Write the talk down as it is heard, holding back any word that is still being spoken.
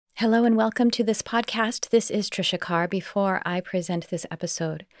Hello and welcome to this podcast. This is Trisha Carr. Before I present this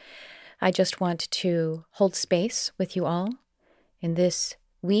episode, I just want to hold space with you all. In this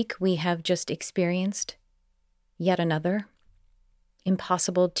week, we have just experienced yet another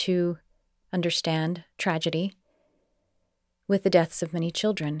impossible to understand tragedy with the deaths of many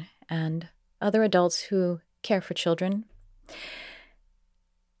children and other adults who care for children.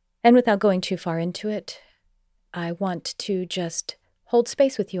 And without going too far into it, I want to just hold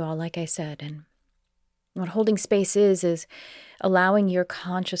space with you all, like I said. And what holding space is allowing your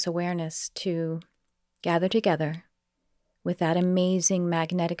conscious awareness to gather together with that amazing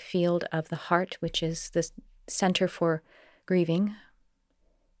magnetic field of the heart, which is the center for grieving,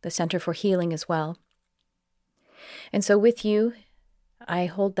 the center for healing as well. And so with you, I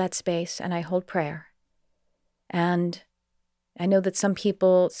hold that space and I hold prayer. And I know that some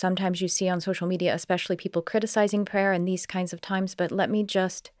people, sometimes you see on social media, especially people criticizing prayer in these kinds of times, but let me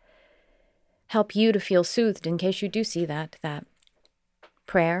just help you to feel soothed in case you do see that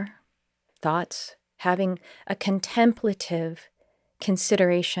prayer, thoughts, having a contemplative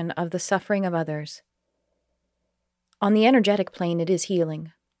consideration of the suffering of others. On the energetic plane, it is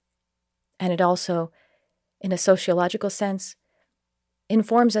healing. And it also, in a sociological sense,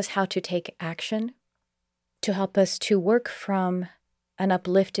 informs us how to take action, to help us to work from an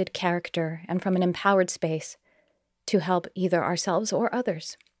uplifted character and from an empowered space to help either ourselves or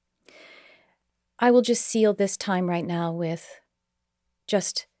others. I will just seal this time right now with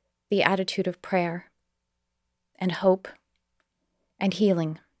just the attitude of prayer and hope and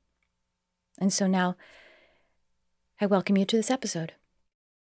healing. And so now I welcome you to this episode.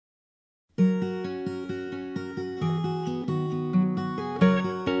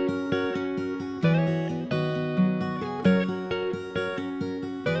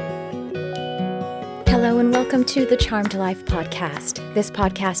 Hello and welcome to the Charmed Life podcast. This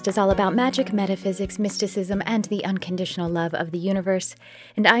podcast is all about magic, metaphysics, mysticism, and the unconditional love of the universe.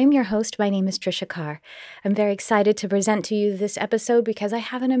 And I am your host. My name is Trisha Carr. I'm very excited to present to you this episode because I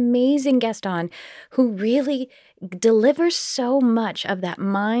have an amazing guest on who really delivers so much of that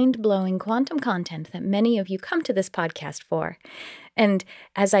mind-blowing quantum content that many of you come to this podcast for. And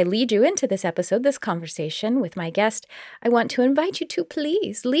as I lead you into this episode, this conversation with my guest, I want to invite you to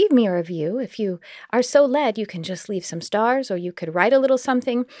please leave me a review. If you are so led, you can just leave some stars or you could write a little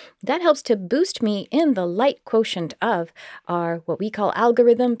something. That helps to boost me in the light quotient of our, what we call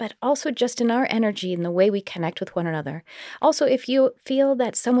algorithm, but also just in our energy and the way we connect with one another. Also, if you feel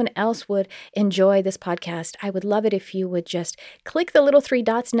that someone else would enjoy this podcast, I would love it if you would just click the little 3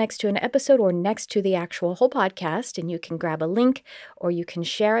 dots next to an episode or next to the actual whole podcast, and you can grab a link or you can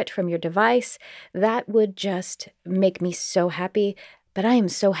share it from your device. That would just make me so happy. But I am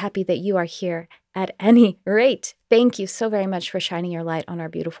so happy that you are here at any rate. Thank you so very much for shining your light on our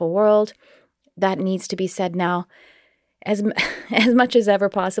beautiful world. That needs to be said now as much as ever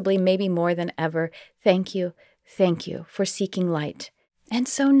possibly, maybe more than ever. Thank you for seeking light. And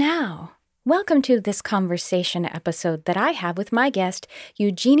so now, welcome to this conversation episode that I have with my guest,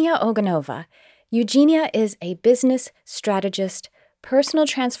 Eugenia Oganova. Eugenia is a business strategist, personal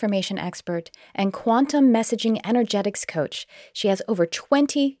transformation expert, and quantum messaging energetics coach. She has over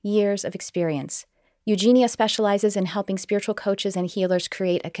 20 years of experience. Eugenia specializes in helping spiritual coaches and healers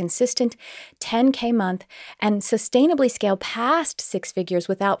create a consistent 10K month and sustainably scale past 6 figures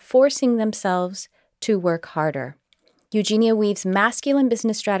without forcing themselves to work harder. Eugenia weaves masculine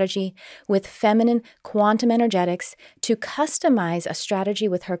business strategy with feminine quantum energetics to customize a strategy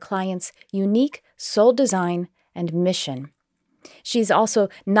with her clients' unique soul design and mission. She's also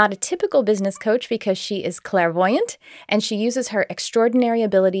not a typical business coach because she is clairvoyant, and she uses her extraordinary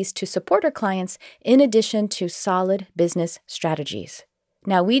abilities to support her clients in addition to solid business strategies.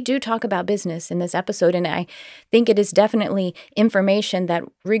 Now, we do talk about business in this episode, and I think it is definitely information that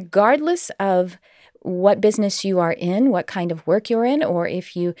regardless of what business you are in, what kind of work you're in, or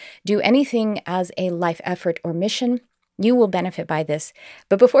if you do anything as a life effort or mission, you will benefit by this.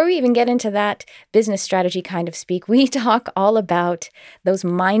 But before we even get into that business strategy kind of speak, we talk all about those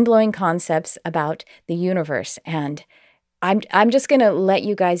mind-blowing concepts about the universe. And I'm just going to let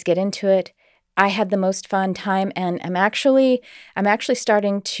you guys get into it. I had the most fun time, and I'm actually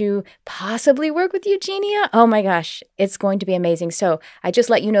starting to possibly work with Eugenia. Oh my gosh, it's going to be amazing. So I just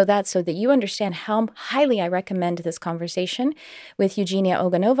let you know that so that you understand how highly I recommend this conversation with Eugenia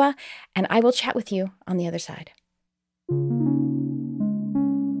Oganova, and I will chat with you on the other side.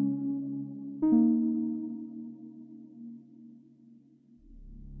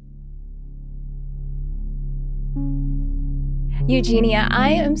 Eugenia, I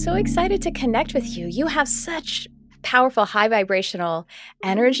am so excited to connect with you. You have such powerful, high vibrational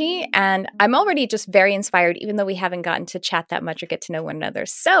energy. And I'm already just very inspired, even though we haven't gotten to chat that much or get to know one another.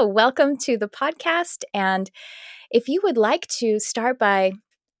 So, welcome to the podcast. And if you would like to start by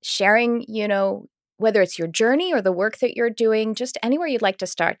sharing, whether it's your journey or the work that you're doing, just anywhere you'd like to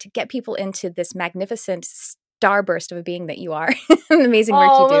start to get people into this magnificent starburst of a being that you are. Amazing work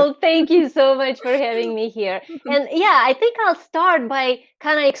you do. Well, thank you so much for having me here. And yeah, I think I'll start by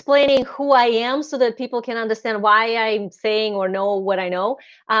kind of explaining who I am so that people can understand why I'm saying or know what I know.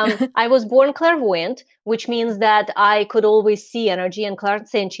 I was born clairvoyant, which means that I could always see energy and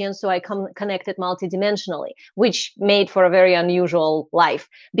clairsentient, so I connected multidimensionally, which made for a very unusual life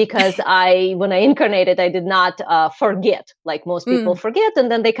because when I incarnated, I did not forget like most people forget,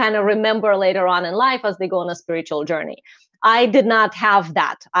 and then they kind of remember later on in life as they go on a spiritual journey. I did not have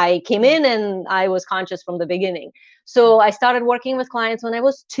that. I came in and I was conscious from the beginning. So I started working with clients when I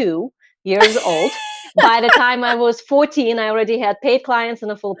was 2 years old. By the time I was 14, I already had paid clients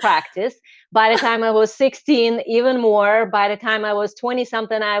and a full practice. By the time I was 16, even more. By the time I was 20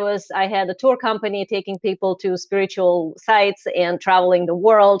 something, I had a tour company taking people to spiritual sites and traveling the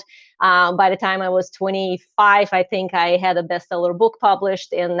world. By the time I was 25, I think I had a bestseller book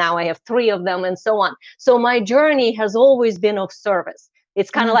published, and now I have 3 of them, and so on. So my journey has always been of service.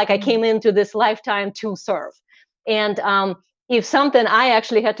 It's kind of like I came into this lifetime to serve. And if something, I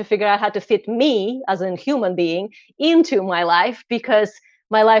actually had to figure out how to fit me as a human being into my life, because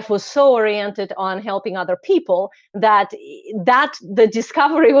my life was so oriented on helping other people that the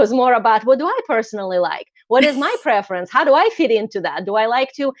discovery was more about, what do I personally like? What is my preference? How do I fit into that? Do I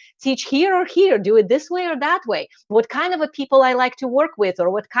like to teach here or here? Do it this way or that way? What kind of a people I like to work with, or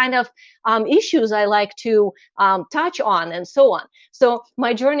what kind of issues I like to touch on, and so on. So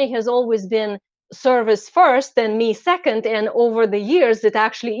my journey has always been service first and me second, and over the years it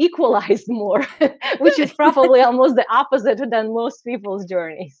actually equalized more, which is probably almost the opposite than most people's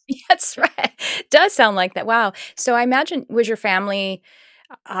journeys. That's right. Does sound like that. Wow. So I imagine, was your family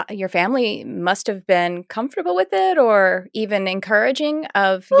must have been comfortable with it, or even encouraging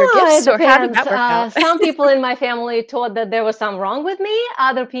of your gifts, or how did that work out? Some people in my family thought that there was something wrong with me.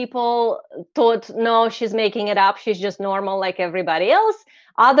 Other people thought, no, she's making it up, she's just normal like everybody else.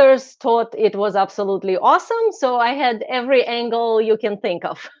 Others thought it was absolutely awesome. So I had every angle you can think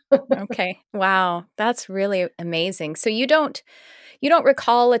of. Okay. Wow. That's really amazing. So you don't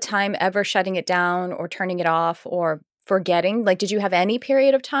recall a time ever shutting it down or turning it off or forgetting? Like, did you have any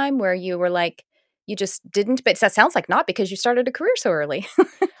period of time where you were like, you just didn't? But that sounds like not, because you started a career so early.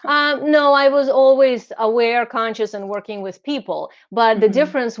 No, I was always aware, conscious, and working with people. But the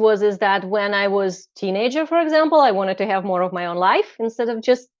difference is that when I was teenager, for example, I wanted to have more of my own life instead of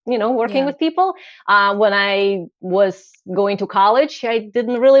just, working with people. When I was going to college, I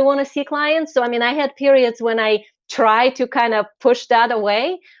didn't really want to see clients. So, I had periods when I tried to kind of push that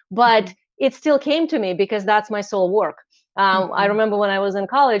away, but it still came to me because that's my soul work. I remember when I was in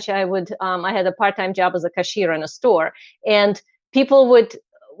college, I had a part-time job as a cashier in a store, and people would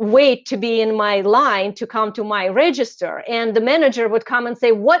wait to be in my line to come to my register, and the manager would come and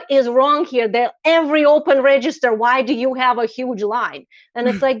say, what is wrong here? They're every open register, why do you have a huge line? And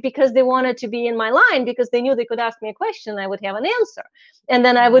it's like, because they wanted to be in my line, because they knew they could ask me a question, I would have an answer. And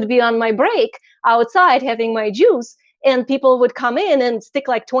then I would be on my break outside having my juice, and people would come in and stick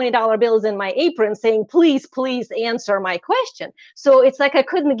like $20 bills in my apron saying, please answer my question. So it's like I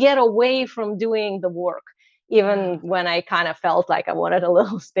couldn't get away from doing the work, even when I kind of felt like I wanted a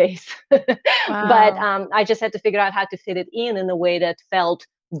little space. But I just had to figure out how to fit it in a way that felt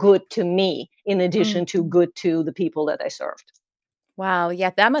good to me, in addition to good to the people that I served. Wow. Yeah,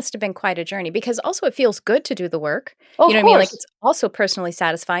 that must have been quite a journey, because also it feels good to do the work. Of you know what course. I mean? Like, it's also personally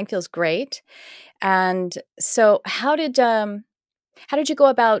satisfying, feels great. And so how did you go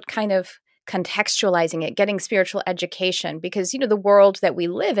about kind of contextualizing it, getting spiritual education? Because, the world that we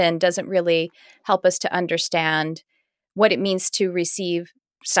live in doesn't really help us to understand what it means to receive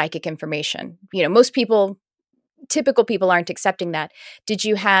psychic information. Most people, typical people, aren't accepting that.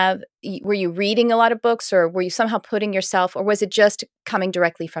 Were you reading a lot of books, or were you somehow putting yourself, or was it just coming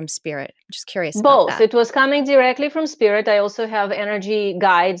directly from spirit? I'm just curious about that. Both. It was coming directly from spirit. I also have energy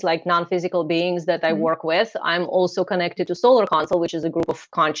guides, like non-physical beings that I work with. I'm also connected to Solar Council, which is a group of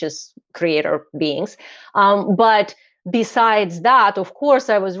conscious creator beings. But besides that, of course,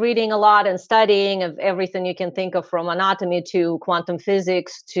 I was reading a lot and studying of everything you can think of, from anatomy to quantum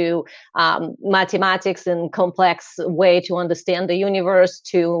physics to mathematics and complex way to understand the universe,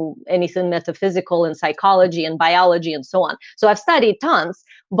 to anything metaphysical and psychology and biology and so on. So I've studied tons,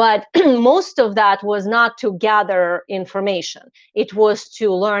 but most of that was not to gather information. It was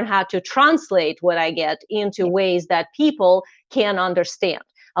to learn how to translate what I get into ways that people can understand.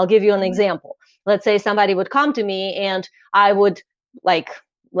 I'll give you an example. Let's say somebody would come to me and I would, like,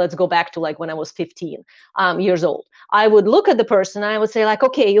 let's go back to like when I was 15 years old. I would look at the person and I would say like,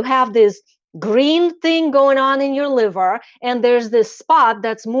 okay, you have this green thing going on in your liver and there's this spot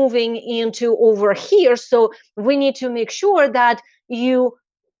that's moving into over here. So we need to make sure that you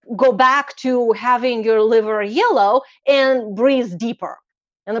go back to having your liver yellow and breathe deeper.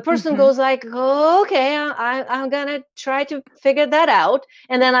 And the person goes like, oh, okay, I'm going to try to figure that out.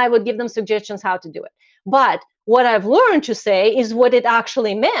 And then I would give them suggestions how to do it. But what I've learned to say is what it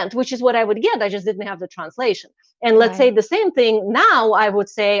actually meant, which is what I would get. I just didn't have the translation. And let's say the same thing now, I would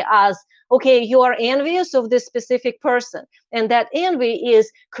say as, okay, you are envious of this specific person. And that envy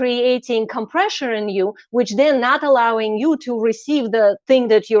is creating compression in you, which then not allowing you to receive the thing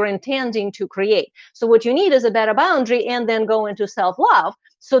that you're intending to create. So what you need is a better boundary and then go into self-love.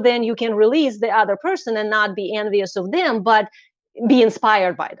 So then you can release the other person and not be envious of them, but be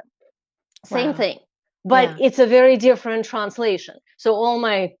inspired by them. Same thing. But it's a very different translation. So all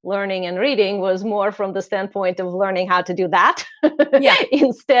my learning and reading was more from the standpoint of learning how to do that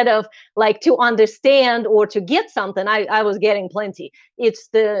instead of like to understand or to get something. I was getting plenty. It's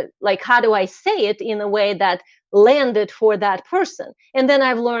the like, how do I say it in a way that landed for that person? And then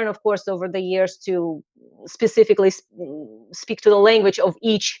I've learned, of course, over the years to specifically speak to the language of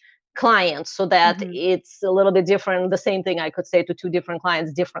each client so that it's a little bit different. The same thing I could say to two different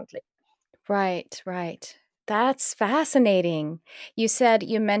clients differently. Right, right. That's fascinating. You said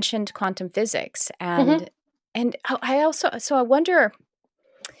you mentioned quantum physics and I wonder,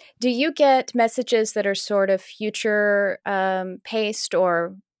 do you get messages that are sort of future paced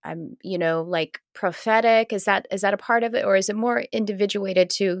or like prophetic? Is that a part of it, or is it more individuated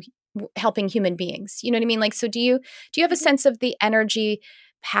to helping human beings? You know what I mean? Like, so do you have a sense of the energy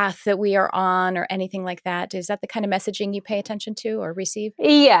path that we are on or anything like that? Is that the kind of messaging you pay attention to or receive?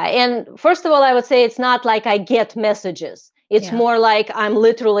 Yeah. And first of all, I would say it's not like I get messages. It's more like I'm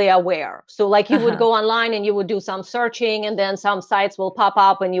literally aware. So like you would go online and you would do some searching and then some sites will pop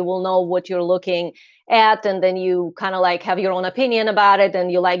up and you will know what you're looking at. And then you kind of like have your own opinion about it.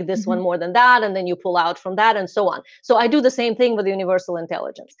 And you like this one more than that. And then you pull out from that and so on. So I do the same thing with universal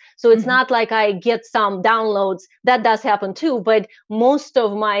intelligence. So it's not like I get some downloads. That does happen too. But most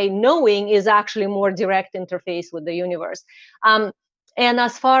of my knowing is actually more direct interface with the universe. And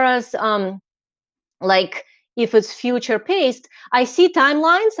as far as like, if it's future paced, I see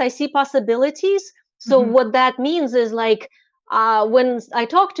timelines, I see possibilities. So what that means is like, when I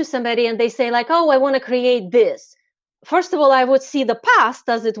talk to somebody and they say like, oh, I want to create this. First of all, I would see the past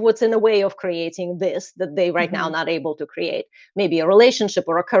as it what's in the way of creating this that they right now not able to create. Maybe a relationship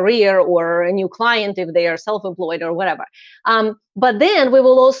or a career or a new client if they are self-employed or whatever. But then we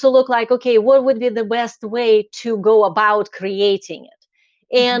will also look like, okay, what would be the best way to go about creating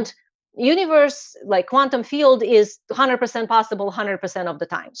it? And universe, like quantum field, is 100% possible 100% of the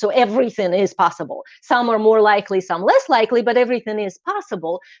time. So everything is possible. Some are more likely, some less likely, but everything is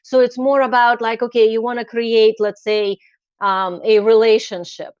possible. So it's more about like, okay, you want to create, let's say, a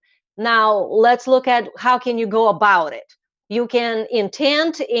relationship. Now let's look at how can you go about it. You can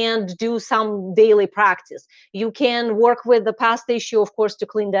intend and do some daily practice. You can work with the past issue, of course, to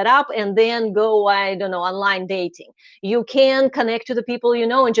clean that up and then go, I don't know, online dating. You can connect to the people you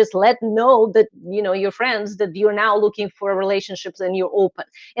know and just let know that, you know, your friends that you're now looking for relationships and you're open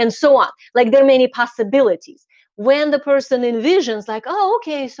and so on. Like there are many possibilities. When the person envisions like, oh,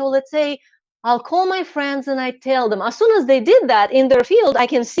 okay, so let's say I'll call my friends and I tell them. As soon as they did that in their field, I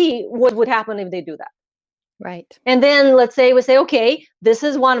can see what would happen if they do that. Right. And then let's say we say, okay, this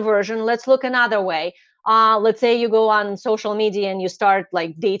is one version. Let's look another way. Let's say you go on social media and you start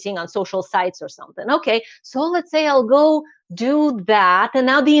like dating on social sites or something. Okay, so let's say I'll go do that. And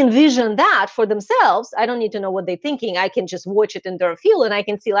now they envision that for themselves. I don't need to know what they're thinking. I can just watch it in their field and I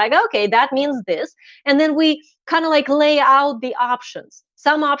can see like, okay, that means this. And then we kind of like lay out the options.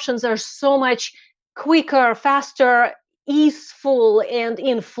 Some options are so much quicker, faster, easeful, and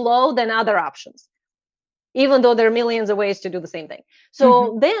in flow than other options. even though there are millions of ways to do the same thing.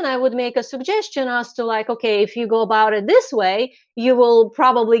 So then I would make a suggestion as to like, okay, if you go about it this way, you will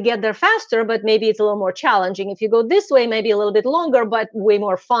probably get there faster, but maybe it's a little more challenging. If you go this way, maybe a little bit longer, but way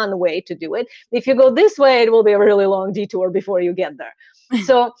more fun way to do it. If you go this way, it will be a really long detour before you get there.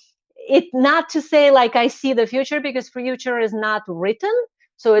 So it not to say like I see the future, because future is not written.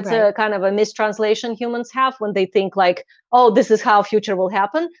 So it's a kind of a mistranslation humans have when they think like, oh, this is how future will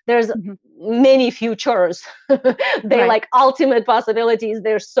happen. There's many futures. They're like ultimate possibilities.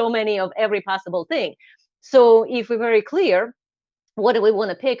 There's so many of every possible thing. So if we're very clear, what do we want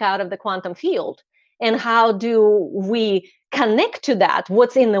to pick out of the quantum field? And how do we connect to that?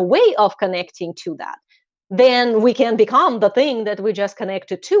 What's in the way of connecting to that? Then we can become the thing that we just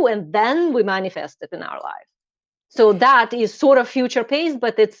connected to, and then we manifest it in our life. So that is sort of future paced,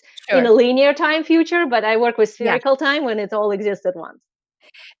 but it's in a linear time future. But I work with spherical time when it all exists at once.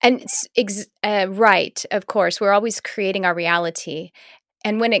 And right, of course, we're always creating our reality.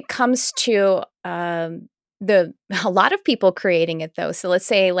 And when it comes to a lot of people creating it, though. So let's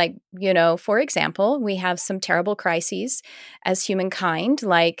say, like, you know, for example, we have some terrible crises as humankind,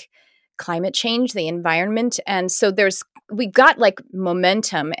 like climate change, the environment. And so we've got like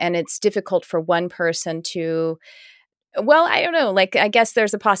momentum, and it's difficult for one person to, well, I don't know, like, I guess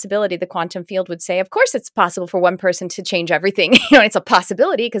there's a possibility the quantum field would say, of course, it's possible for one person to change everything. You know, it's a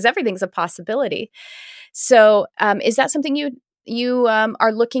possibility because everything's a possibility. So is that something you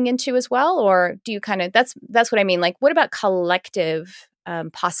are looking into as well? Or do you kind of, that's what I mean. Like, what about collective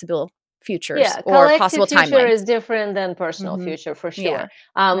possible futures or possible timelines? Future is different than personal future, for sure.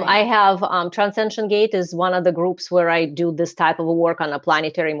 I have Transcension Gate is one of the groups where I do this type of work on a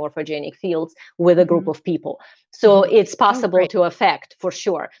planetary morphogenic fields with a group of people. So it's possible to affect, for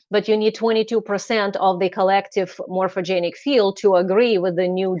sure. But you need 22% of the collective morphogenic field to agree with the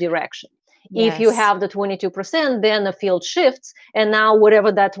new direction. Yes. If you have the 22%, then the field shifts. And now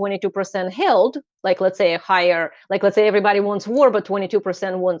whatever that 22% held, like let's say let's say everybody wants war, but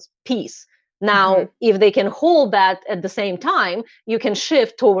 22% wants peace. Now, if they can hold that at the same time, you can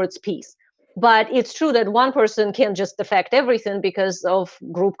shift towards peace. But it's true that one person can't just affect everything because of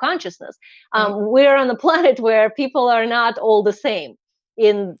group consciousness. We're on a planet where people are not all the same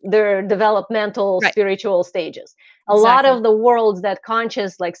in their developmental spiritual stages. A lot of the worlds that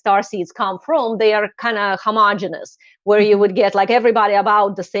conscious like star seeds come from, they are kind of homogenous, where you would get like everybody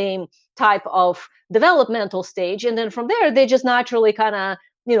about the same type of developmental stage. And then from there, they just naturally kind of,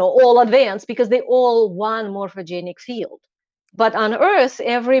 you know, all advance because they all one morphogenic field. But on Earth,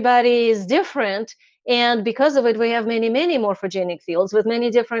 everybody is different. And because of it, we have many, many morphogenic fields with many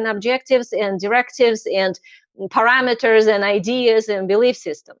different objectives and directives and parameters and ideas and belief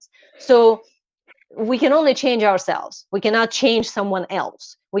systems. So we can only change ourselves. We cannot change someone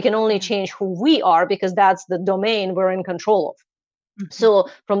else. We can only change who we are, because that's the domain we're in control of. So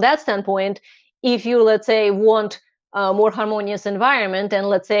from that standpoint, if you, let's say, want a more harmonious environment, and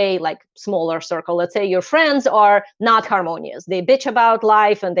let's say like smaller circle, let's say your friends are not harmonious. They bitch about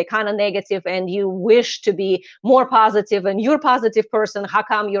life and they kind of negative, and you wish to be more positive, and you're a positive person. How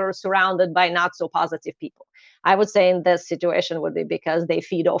come you're surrounded by not so positive people? I would say in this situation would be because they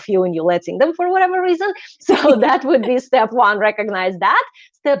feed off you and you're letting them for whatever reason. So that would be step one, recognize that.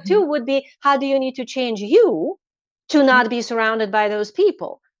 Step two would be, how do you need to change you to not be surrounded by those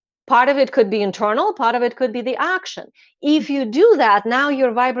people? Part of it could be internal, part of it could be the action. If you do that, now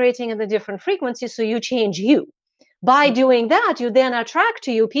you're vibrating at a different frequency, so you change you. By doing that, you then attract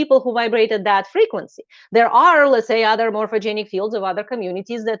to you people who vibrate at that frequency. There are, let's say, other morphogenic fields of other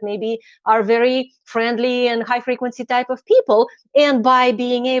communities that maybe are very friendly and high frequency type of people. And by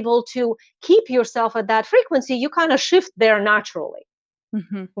being able to keep yourself at that frequency, you kind of shift there naturally.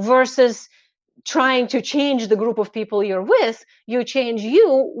 Versus trying to change the group of people you're with, you change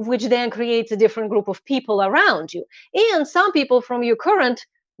you, which then creates a different group of people around you. And some people from your current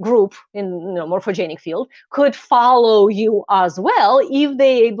group in morphogenic field could follow you as well if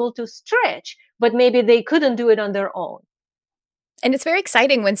they're able to stretch, but maybe they couldn't do it on their own. And it's very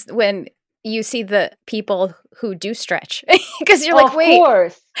exciting when you see the people who do stretch, because you're like, wait,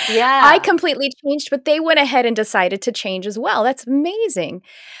 I completely changed, but they went ahead and decided to change as well. That's amazing.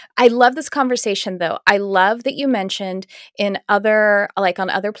 I love this conversation, though. I love that you mentioned on other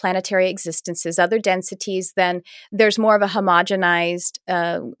planetary existences, other densities, then there's more of a homogenized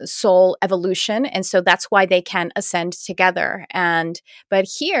soul evolution. And so that's why they can ascend together. But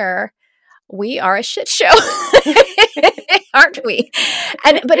here we are a shit show. Aren't we?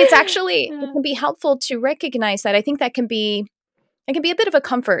 But it's actually, it can be helpful to recognize that. I think that can be a bit of a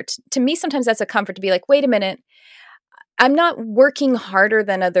comfort. To me, sometimes that's a comfort to be like, wait a minute, I'm not working harder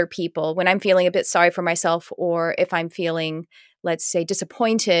than other people when I'm feeling a bit sorry for myself, or if I'm feeling, let's say,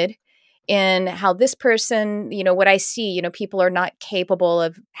 disappointed in how this person, what I see, people are not capable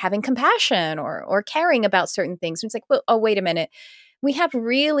of having compassion or caring about certain things. And it's like, well, oh, wait a minute. We have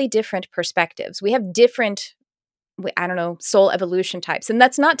really different perspectives. We have different, I don't know, soul evolution types. And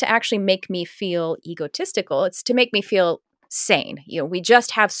that's not to actually make me feel egotistical. It's to make me feel sane. We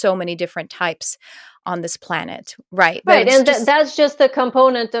just have so many different types on this planet, right? Right, and that's just a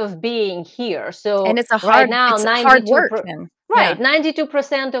component of being here. So and it's right now, it's hard work. Right,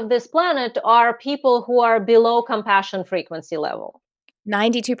 92% of this planet are people who are below compassion frequency level.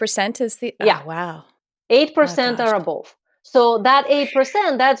 92% is the wow. 8% are above. So that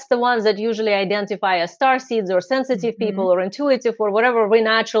 8%, that's the ones that usually identify as starseeds or sensitive people or intuitive or whatever. We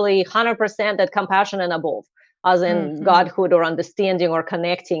naturally 100% at compassion and above, as in godhood or understanding or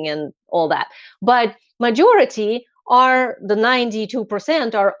connecting and all that. But majority are the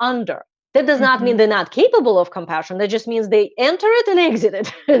 92% are under. That does not mean they're not capable of compassion. That just means they enter it and exit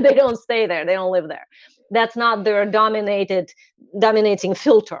it. They don't stay there. They don't live there. That's not their dominating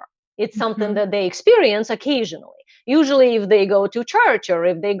filter. It's something that they experience occasionally. Usually if they go to church or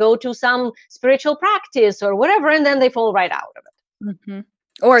if they go to some spiritual practice or whatever, and then they fall right out of it.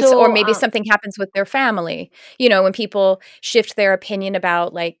 Or maybe something happens with their family. When people shift their opinion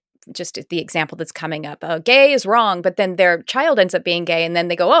about, like, just the example that's coming up, gay is wrong, but then their child ends up being gay, and then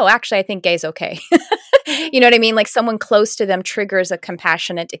they go, oh, actually, I think gay's okay. You know what I mean? Like someone close to them triggers a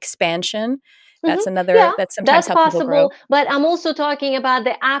compassionate expansion. That's that's sometimes how possible, people grow. But I'm also talking about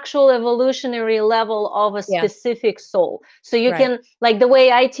the actual evolutionary level of a specific soul. So you can, like the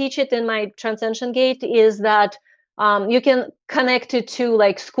way I teach it in my Transcension Gate is that you can connect it to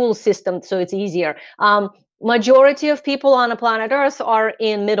like school system, so it's easier. Majority of people on the planet Earth are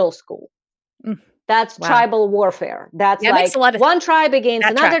in middle school. That's tribal warfare. That's like one tribe against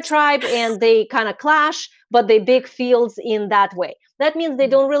another tribe, and they kind of clash, but they big fields in that way. That means they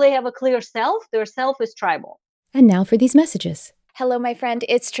don't really have a clear self. Their self is tribal. And now for these messages. Hello, my friend.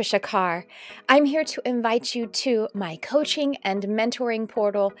 It's Trisha Carr. I'm here to invite you to my coaching and mentoring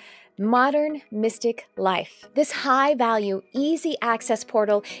portal, Modern Mystic Life. This high-value, easy access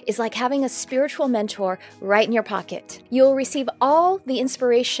portal is like having a spiritual mentor right in your pocket. You'll receive all the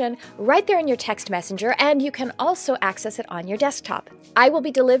inspiration right there in your text messenger, and you can also access it on your desktop. I will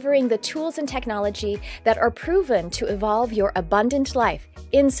be delivering the tools and technology that are proven to evolve your abundant life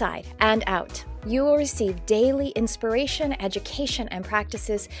inside and out. You will receive daily inspiration, education, and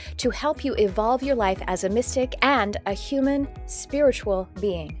practices to help you evolve your life as a mystic and a human spiritual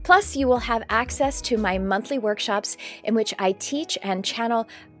being. Plus, you will have access to my monthly workshops in which I teach and channel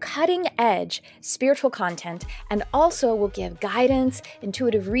cutting-edge spiritual content, and also will give guidance,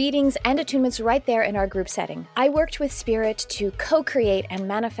 intuitive readings, and attunements right there in our group setting. I worked with Spirit to co-create and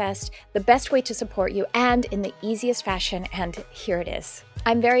manifest the best way to support you, and in the easiest fashion, and here it is.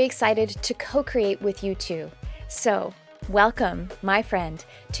 I'm very excited to co-create with you too. So, welcome, my friend,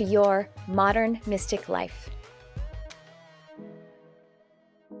 to your Modern Mystic Life.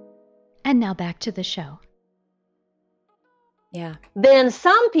 And now back to the show. Yeah. Then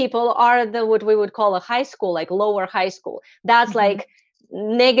some people are what we would call a high school, like lower high school. That's like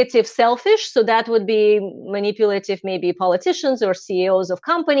negative selfish. So that would be manipulative, maybe politicians or CEOs of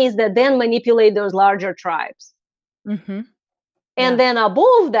companies that then manipulate those larger tribes. And then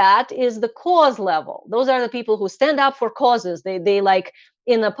above that is the cause level. Those are the people who stand up for causes. They like,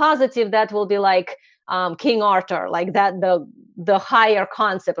 in a positive, that will be like King Arthur, like that, the higher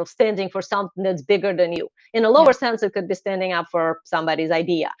concept of standing for something that's bigger than you. In a lower sense, it could be standing up for somebody's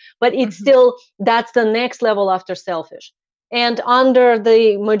idea, but it's still, that's the next level after selfish. And under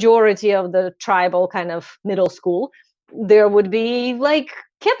the majority of the tribal kind of middle school, there would be like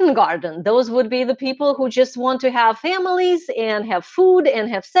kindergarten. Those would be the people who just want to have families and have food and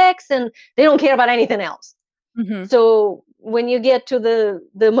have sex, and they don't care about anything else. So when you get to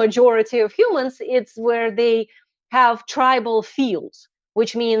the majority of humans, it's where they have tribal fields,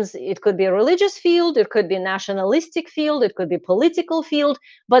 which means it could be a religious field, it could be a nationalistic field, it could be a political field,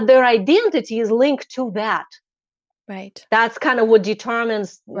 but their identity is linked to that. Right. That's kind of what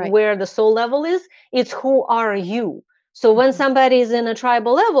determines where the soul level is. It's who are you. So when somebody is in a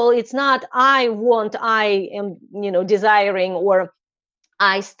tribal level, it's not I am, desiring, or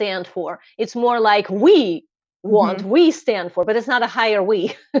I stand for. It's more like we want, we stand for, but it's not a higher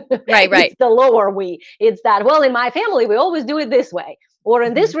we. Right. It's the lower we. It's that, well, in my family, we always do it this way. Or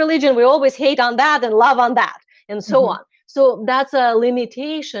in this religion, we always hate on that and love on that, and so on. So that's a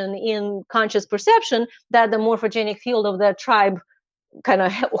limitation in conscious perception that the morphogenic field of the tribe kind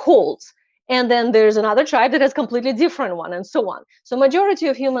of holds. And then there's another tribe that has completely different one, and so on. So majority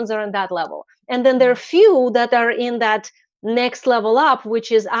of humans are in that level. And then there are few that are in that next level up,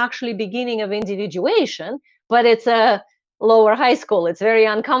 which is actually beginning of individuation, but it's a lower high school. It's very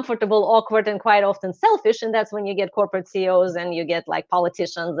uncomfortable, awkward, and quite often selfish. And that's when you get corporate CEOs and you get like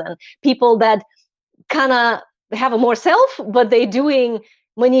politicians and people that kind of have a more self, but they're doing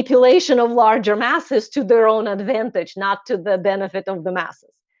manipulation of larger masses to their own advantage, not to the benefit of the masses.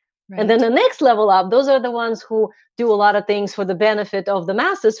 Right. And then the next level up, those are the ones who do a lot of things for the benefit of the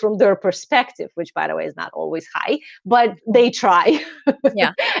masses from their perspective, which, by the way, is not always high, but they try.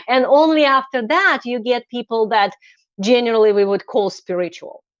 Yeah. And only after that, you get people that generally we would call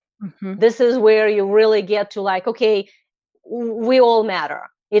spiritual. Mm-hmm. This is where you really get to like, okay, we all matter.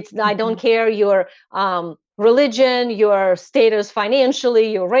 It's, mm-hmm. I don't care your religion, your status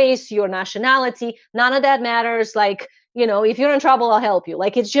financially, your race, your nationality, none of that matters. Like, you know, if you're in trouble, I'll help you.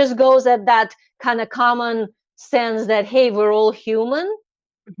 Like, it just goes at that kind of common sense that, hey, we're all human.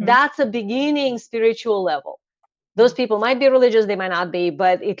 Mm-hmm. That's a beginning spiritual level. Those people might be religious, they might not be,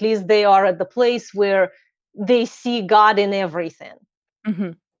 but at least they are at the place where they see God in everything.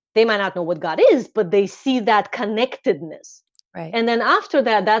 Mm-hmm. They might not know what God is, but they see that connectedness. Right. And then after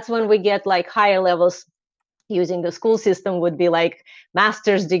that, that's when we get like higher levels. Using the school system would be like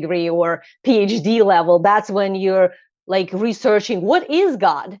master's degree or PhD level. That's when you're like researching, what is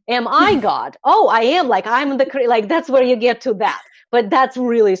God? Am I God? Oh, I am. Like, I'm the, like, that's where you get to that. But that's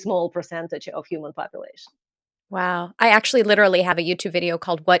really small percentage of human population. Wow. I actually literally have a YouTube video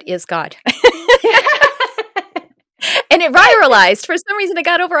called What is God? And it viralized. For some reason, it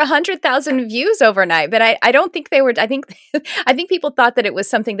got over 100,000 views overnight. But I don't think they were. I think people thought that it was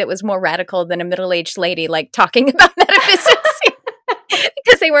something that was more radical than a middle-aged lady like talking about metaphysics,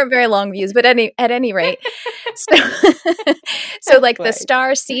 because they weren't very long views. But at any rate, so like the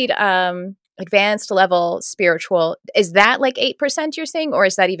star seed, advanced level spiritual, is that like 8%? You're saying, or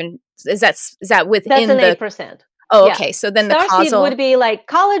is that within that's 8%? Oh, okay. Yeah. So then the causal would be like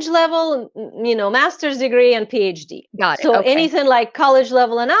college level, you know, master's degree and PhD. Got it. So okay. Anything like college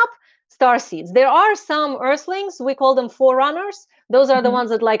level and up, star seeds. There are some earthlings, we call them forerunners. Those are mm-hmm. the ones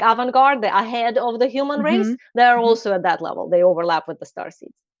that like avant-garde, the ahead of the human mm-hmm. race. They are mm-hmm. also at that level. They overlap with the star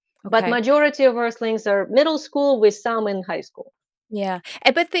seeds. Okay. But majority of earthlings are middle school with some in high school. Yeah.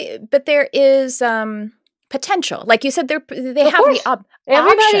 But there is potential. Like you said, they have the option.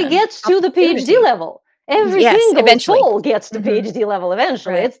 Everybody gets to the PhD level. Every single soul gets to mm-hmm. PhD level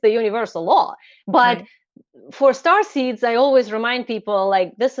eventually. Right. It's the universal law. But for star seeds, I always remind people,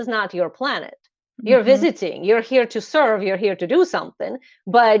 like, this is not your planet. You're mm-hmm. visiting. You're here to serve. You're here to do something.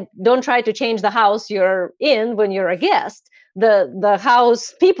 But don't try to change the house you're in when you're a guest. The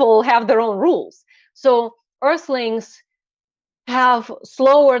house people have their own rules. So earthlings have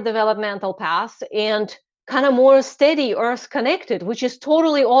slower developmental paths and kind of more steady earth connected, which is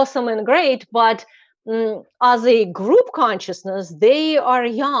totally awesome and great. But as a group consciousness, they are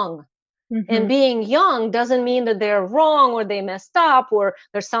young. Mm-hmm. And being young doesn't mean that they're wrong or they messed up or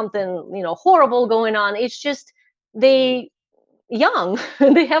there's something, you know, horrible going on. It's just they young.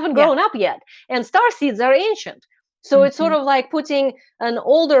 They haven't grown up yet. And star seeds are ancient. So mm-hmm. it's sort of like putting an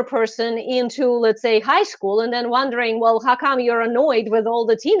older person into, let's say, high school and then wondering, well, how come you're annoyed with all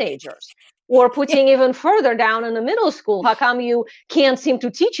the teenagers? Or putting even further down in the middle school, how come you can't seem to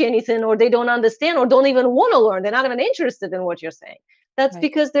teach anything, or they don't understand, or don't even want to learn? They're not even interested in what you're saying. That's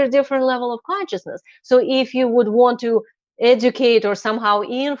because they're different level of consciousness. So if you would want to educate or somehow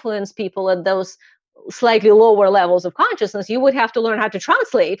influence people at those slightly lower levels of consciousness, you would have to learn how to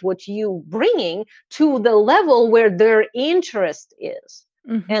translate what you bringing to the level where their interest is.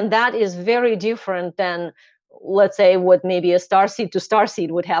 Mm-hmm. And that is very different than, let's say, what maybe a starseed to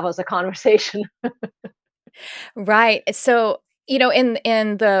starseed would have as a conversation. Right. So, you know, in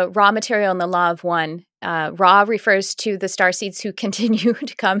the Ra material and the Law of One, Ra refers to the starseeds who continue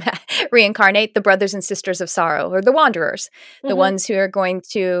to come reincarnate, the brothers and sisters of sorrow, or the wanderers, the mm-hmm. ones who are going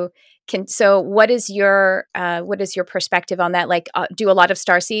to. So, what is your perspective on that? Like, do a lot of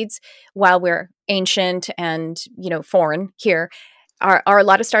starseeds, while we're ancient and, you know, foreign here, are a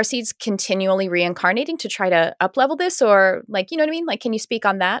lot of starseeds continually reincarnating to try to up-level this, or, like, you know what I mean? Like, can you speak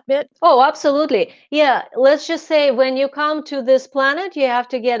on that bit? Oh, absolutely. Yeah. Let's just say when you come to this planet, you have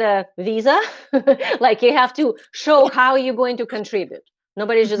to get a visa. Like, you have to show how you're going to contribute.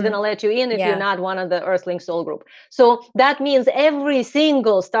 Nobody's just mm-hmm. going to let you in if you're not one of the Earthling soul group. So that means every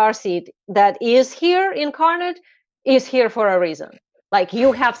single starseed that is here incarnate is here for a reason. Like,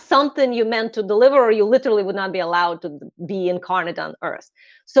 you have something you meant to deliver, or you literally would not be allowed to be incarnate on Earth.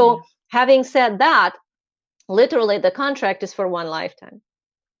 So having said that, literally the contract is for one lifetime.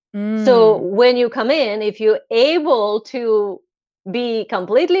 So when you come in, if you're able to be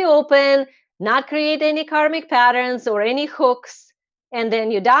completely open, not create any karmic patterns or any hooks, and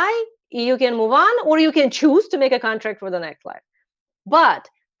then you die, you can move on, or you can choose to make a contract for the next life. But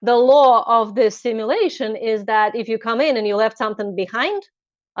the law of this simulation is that if you come in and you left something behind,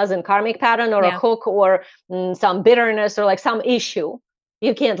 as in karmic pattern or a hook or some bitterness or like some issue,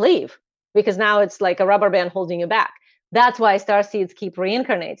 you can't leave, because now it's like a rubber band holding you back. That's why starseeds keep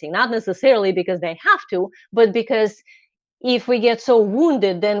reincarnating, not necessarily because they have to, but because if we get so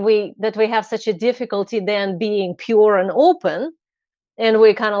wounded, then we have such a difficulty then being pure and open, and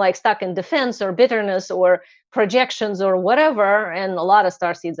we're kind of like stuck in defense or bitterness or projections or whatever. And a lot of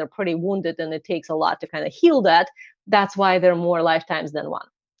starseeds are pretty wounded, and it takes a lot to kind of heal that. That's why there are more lifetimes than one.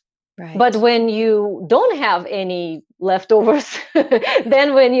 Right. But when you don't have any leftovers,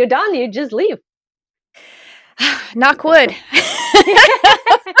 then when you're done, you just leave. Knock wood.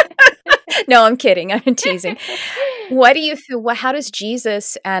 No, I'm kidding. I'm teasing. What do you feel? How does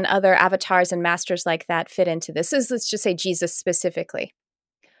Jesus and other avatars and masters like that fit into this? Let's just say Jesus specifically.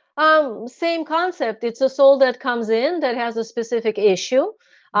 Same concept. It's a soul that comes in that has a specific issue,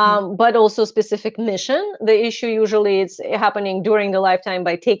 but also specific mission. The issue usually it's happening during the lifetime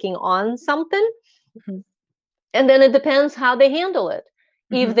by taking on something. And then it depends how they handle it.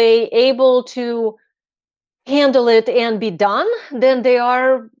 If they able to handle it and be done, then they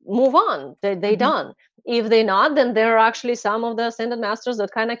are move on. They done. If they not, then there are actually some of the ascended masters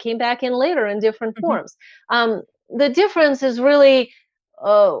that kind of came back in later in different forms. The difference is really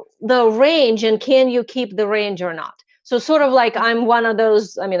the range, and can you keep the range or not? So sort of like I'm one of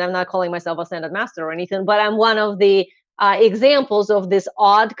those, I mean, I'm not calling myself ascended master or anything, but I'm one of the examples of this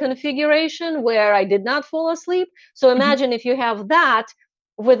odd configuration where I did not fall asleep. So imagine if you have that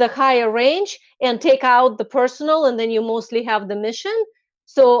with a higher range and take out the personal, and then you mostly have the mission.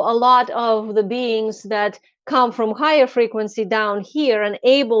 So a lot of the beings that come from higher frequency down here and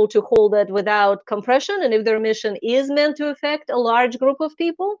able to hold it without compression, and if their mission is meant to affect a large group of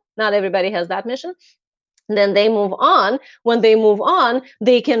people, not everybody has that mission, then they move on. When they move on,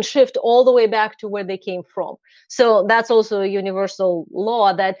 they can shift all the way back to where they came from. So that's also a universal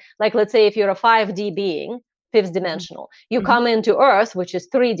law that, like, let's say if you're a 5D being, fifth dimensional, you come into Earth, which is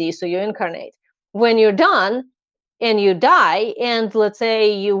 3D, so you incarnate. When you're done and you die, and let's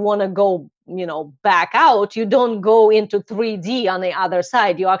say you want to go, back out, you don't go into 3D on the other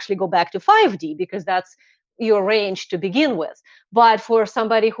side. You actually go back to 5D, because that's your range to begin with. But for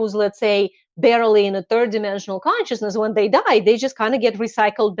somebody who's, let's say, barely in a third dimensional consciousness, when they die, they just kind of get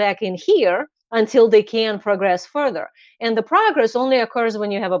recycled back in here until they can progress further. And the progress only occurs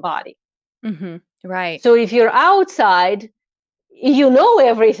when you have a body. Right. So if you're outside, you know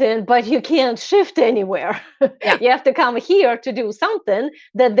everything, but you can't shift anywhere. You have to come here to do something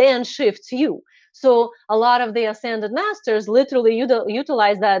that then shifts you. So a lot of the ascended masters literally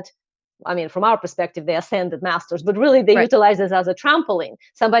utilize that. I mean, from our perspective, they ascended masters, but really they utilize this as a trampoline.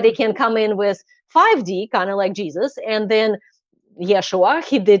 Somebody can come in with 5D, kind of like Jesus, and then Yeshua,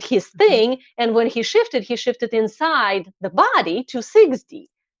 he did his thing. And when he shifted inside the body to 6D.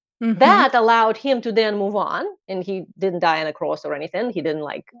 That allowed him to then move on, and he didn't die on a cross or anything. He didn't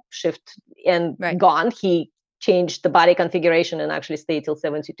like shift and gone. He changed the body configuration and actually stayed till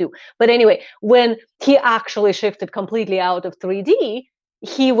 72. But anyway, when he actually shifted completely out of 3D,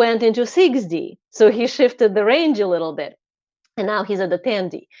 he went into 6D. So he shifted the range a little bit. And now he's at the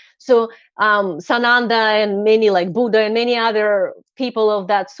 10D. So Sananda and many like Buddha and many other people of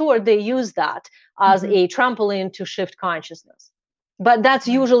that sort, they use that as a trampoline to shift consciousness. But that's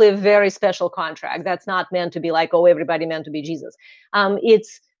usually a very special contract. That's not meant to be like, oh, everybody meant to be Jesus.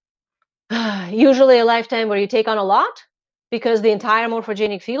 It's usually a lifetime where you take on a lot, because the entire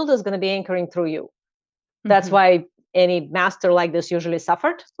morphogenic field is going to be anchoring through you. That's why any master like this usually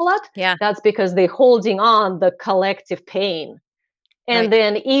suffered a lot. That's because they're holding on the collective pain. And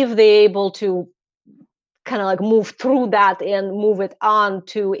then if they're able to kind of like move through that and move it on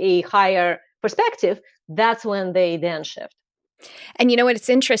to a higher perspective, that's when they then shift. And you know what? It's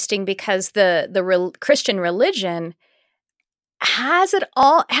interesting because the Christian religion has it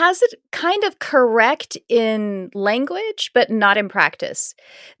kind of correct in language, but not in practice.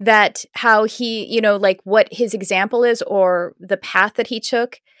 That how he, like what his example is or the path that he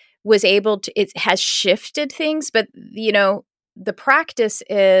took was able to, it has shifted things, but the practice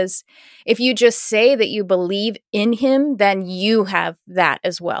is, if you just say that you believe in him, then you have that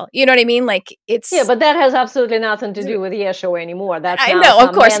as well. You know what I mean? Like Yeah, but that has absolutely nothing to do with Yeshua anymore. That's I now know, of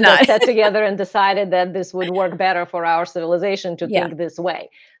some course men that not. sat together and decided that this would work better for our civilization to Yeah. think this way.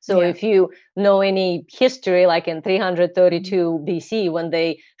 So Yeah. if you know any history, like in 332 BC, when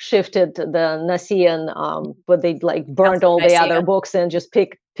they shifted the Nicene, but they like burnt Council of all the other Nicaea. books and just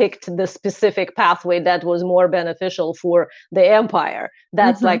picked the specific pathway that was more beneficial for the empire.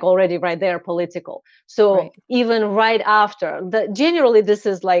 That's like already right there political. So Right. even right after, generally this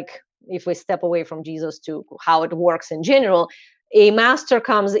is like, if we step away from Jesus to how it works in general, a master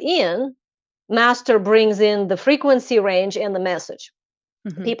comes in, master brings in the frequency range and the message.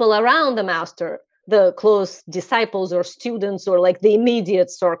 People around the master, the close disciples or students or like the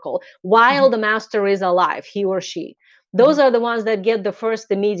immediate circle, while the master is alive, he or she, those are the ones that get the first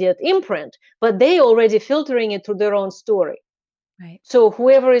immediate imprint, but they already filtering it through their own story. Right. So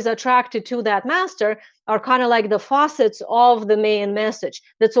whoever is attracted to that master are kind of like the faucets of the main message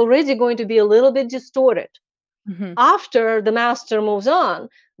that's already going to be a little bit distorted. After the master moves on,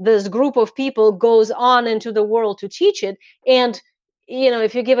 this group of people goes on into the world to teach it. And,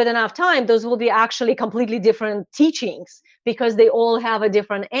 if you give it enough time, those will be actually completely different teachings because they all have a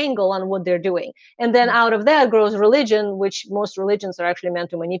different angle on what they're doing. And then out of that grows religion, which most religions are actually meant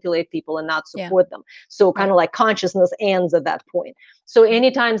to manipulate people and not support them. So kind of like consciousness ends at that point. So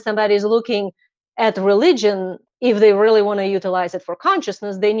anytime somebody is looking at religion, if they really want to utilize it for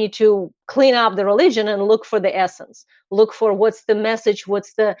consciousness, they need to clean up the religion and look for the essence, look for what's the message,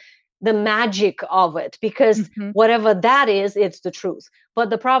 what's the magic of it, because whatever that is, it's the truth.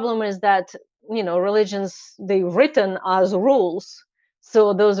 But the problem is that, religions, they written as rules.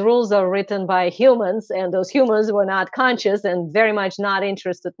 So those rules are written by humans, and those humans were not conscious and very much not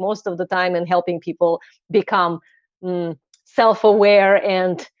interested most of the time in helping people become self-aware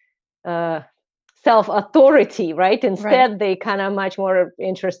and self-authority, right? Instead, they kind of much more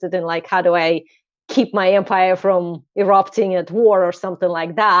interested in like, how do I keep my empire from erupting at war or something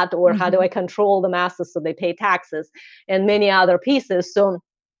like that? Or how do I control the masses so they pay taxes and many other pieces? So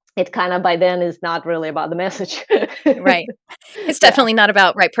it kind of by then is not really about the message. Right. It's definitely not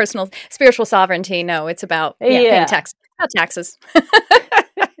about personal spiritual sovereignty. No, it's about paying taxes. About taxes.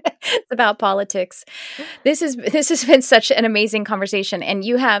 It's about politics. This has been such an amazing conversation,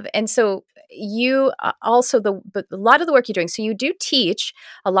 and so you also a lot of the work you're doing. So you do teach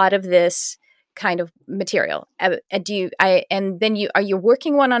a lot of this kind of material. Are you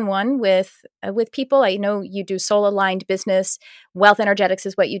working one-on-one with people? I know you do soul aligned business. Wealth energetics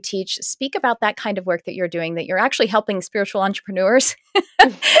is what you teach. Speak about that kind of work that you're doing, that you're actually helping spiritual entrepreneurs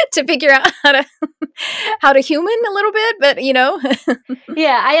to figure out how to human a little bit, but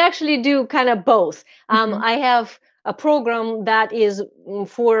Yeah, I actually do kind of both. I have a program that is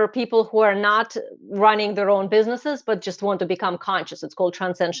for people who are not running their own businesses, but just want to become conscious. It's called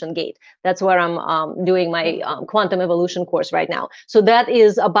Transcension Gate. That's where I'm doing my quantum evolution course right now. So that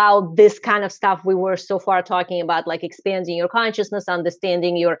is about this kind of stuff we were so far talking about, like expanding your consciousness,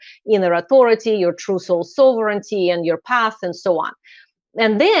 understanding your inner authority, your true soul sovereignty, and your path, and so on.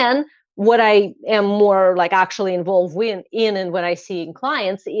 And then what I am more like actually involved in and what I see in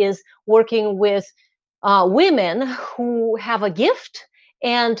clients is working with women who have a gift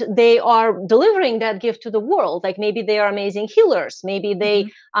and they are delivering that gift to the world. Like maybe they are amazing healers, maybe they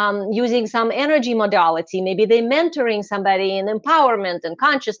using some energy modality, maybe they mentoring somebody in empowerment and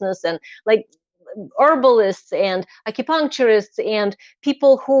consciousness, and like herbalists and acupuncturists and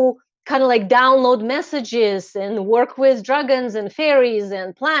people who kind of like download messages and work with dragons and fairies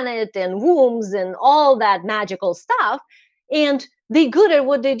and planet and wombs and all that magical stuff. And they're good at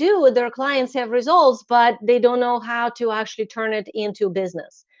what they do. Their clients have results, but they don't know how to actually turn it into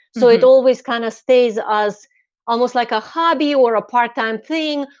business. So it always kind of stays as almost like a hobby or a part-time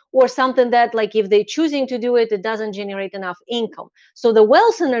thing, or something that like if they're choosing to do it, it doesn't generate enough income. So the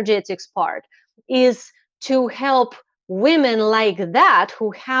wealth energetics part is to help women like that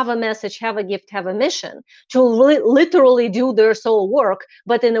who have a message, have a gift, have a mission to literally do their soul work,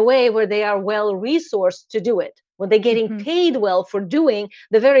 but in a way where they are well resourced to do it, when they're getting paid well for doing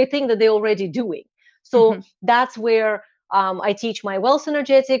the very thing that they're already doing. So that's where I teach my wealth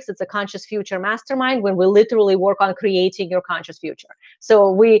energetics. It's a conscious future mastermind when we literally work on creating your conscious future.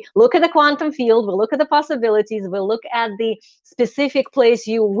 So we look at the quantum field, we look at the possibilities, we look at the specific place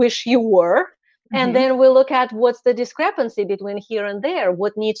you wish you were. And then we look at what's the discrepancy between here and there,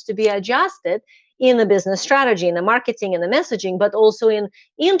 what needs to be adjusted in the business strategy, in the marketing, in the messaging, but also in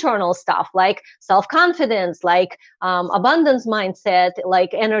internal stuff like self-confidence, like abundance mindset,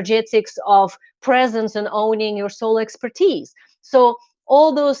 like energetics of presence and owning your soul expertise. So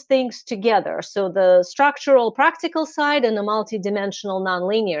all those things together. So the structural, practical side and the multidimensional,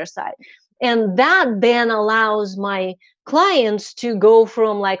 nonlinear side. And that then allows my clients to go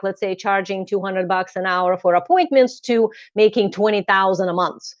from, like, let's say charging $200 an hour for appointments to making 20,000 a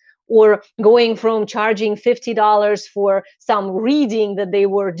month, or going from charging $50 for some reading that they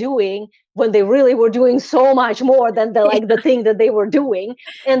were doing when they really were doing so much more than the thing that they were doing,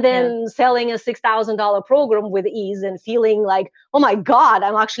 and then selling a $6,000 program with ease and feeling like, oh my God,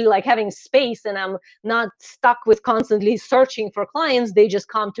 I'm actually like having space and I'm not stuck with constantly searching for clients. They just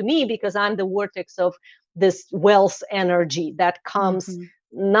come to me because I'm the vortex of this wealth energy that comes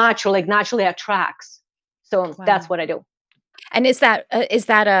naturally, naturally attracts. So that's what I do. And is that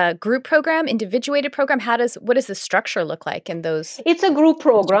a group program, individuated program? What does the structure look like in those? It's a group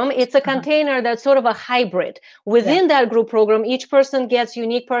program. It's a container that's sort of a hybrid. Within that group program, each person gets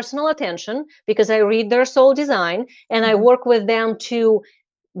unique personal attention because I read their soul design and I work with them to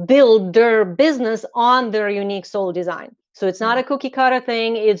build their business on their unique soul design. So it's not a cookie cutter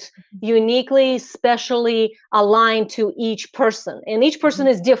thing. It's uniquely, specially aligned to each person. And each person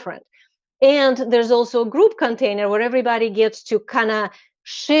is different. And there's also a group container where everybody gets to kind of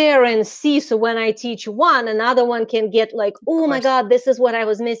share and see. So when I teach one, another one can get like, oh my God, this is what I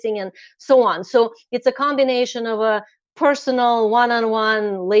was missing, and so on. So it's a combination of a personal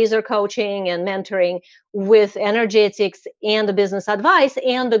one-on-one laser coaching and mentoring with energetics and the business advice,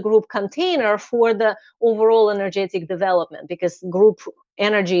 and the group container for the overall energetic development, because group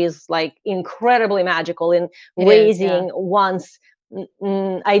energy is like incredibly magical in raising one's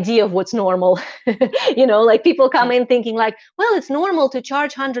idea of what's normal. Like people come in thinking like, well, it's normal to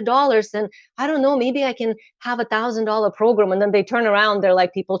charge $100, and I don't know, maybe I can have $1,000 program. And then they turn around, they're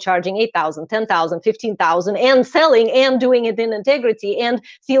like people charging 8,000, 10,000, 15,000 and selling and doing it in integrity and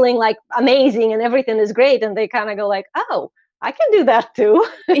feeling like amazing and everything is great. And they kind of go like, oh, I can do that too.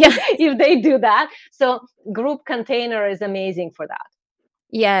 If they do that. So group container is amazing for that.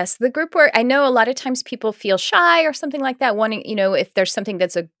 Yes, the group work. I know a lot of times people feel shy or something like that, wanting, if there's something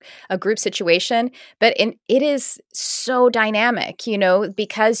that's a group situation, but it is so dynamic,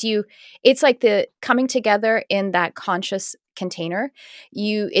 because it's like the coming together in that conscious container.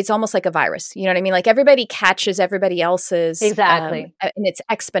 It's almost like a virus, you know what I mean? Like everybody catches everybody else's. Exactly. And it's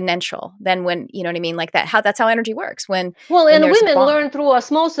exponential. Then when, you know what I mean? Like that's how energy works. And women learn through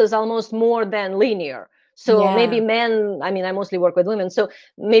osmosis almost more than linear. So maybe men, I mostly work with women. So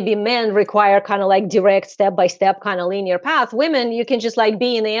maybe men require kind of like direct step-by-step kind of linear path. Women, you can just like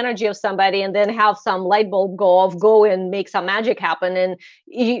be in the energy of somebody and then have some light bulb go and make some magic happen. And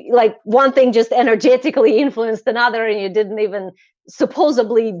like one thing just energetically influenced another and you didn't even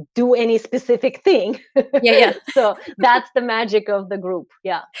supposedly do any specific thing. So that's the magic of the group.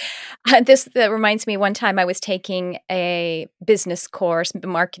 That reminds me, one time I was taking a business course,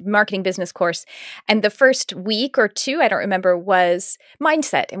 marketing business course, and the first week or two, I don't remember, was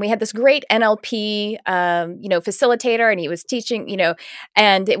mindset. And we had this great NLP facilitator, and he was teaching,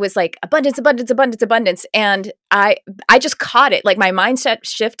 and it was like abundance, abundance, abundance, abundance. And I just caught it. Like my mindset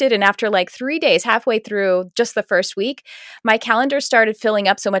shifted, and after like 3 days, halfway through just the first week, my calendar started filling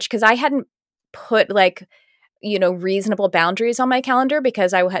up so much because I hadn't put like reasonable boundaries on my calendar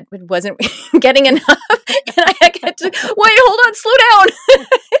because I wasn't getting enough, and I had to wait, hold on, slow down.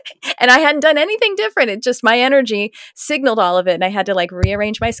 And I hadn't done anything different. It just, my energy signaled all of it, and I had to like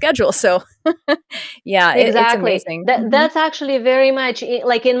rearrange my schedule. So exactly. It's amazing. That's actually very much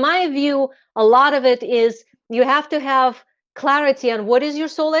like, in my view, a lot of it is you have to have clarity on what is your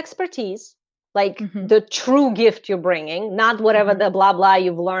soul expertise, like the true gift you're bringing, not whatever the blah, blah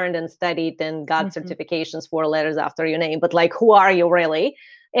you've learned and studied and got certifications, 4 letters after your name, but like, who are you really?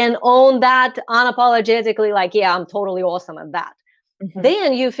 And own that unapologetically, like, yeah, I'm totally awesome at that.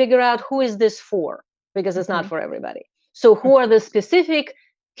 Then you figure out who is this for, because it's not for everybody. So who are the specific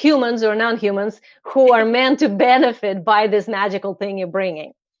humans or non-humans who are meant to benefit by this magical thing you're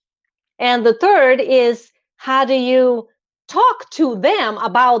bringing? And the third is, how do you talk to them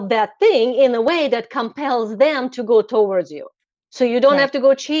about that thing in a way that compels them to go towards you? So you don't have to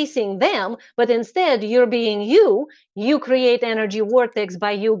go chasing them, but instead you're being you. You create energy vortex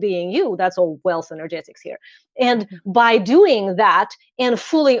by you being you. That's all wealth energetics here. And by doing that and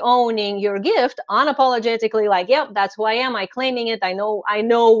fully owning your gift, unapologetically, like, yep, that's who I am. I claiming it. I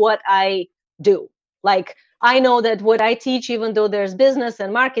know what I do. Like, I know that what I teach, even though there's business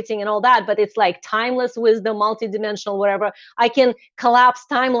and marketing and all that, but it's like timeless wisdom, multidimensional, whatever. I can collapse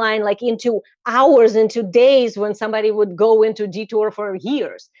timeline like into hours, into days, when somebody would go into detour for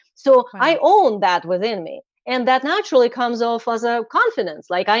years. So I own that within me. And that naturally comes off as a confidence.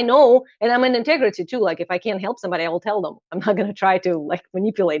 Like I know, and I'm in integrity too. Like if I can't help somebody, I will tell them. I'm not going to try to like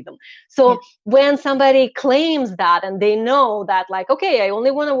manipulate them. So when somebody claims that and they know that like, okay, I only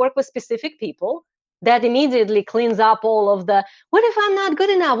want to work with specific people, that immediately cleans up all of the, what if I'm not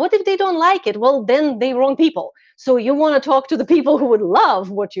good enough? What if they don't like it? Well, then they're wrong people. So you want to talk to the people who would love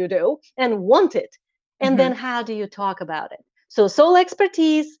what you do and want it. And then how do you talk about it? So soul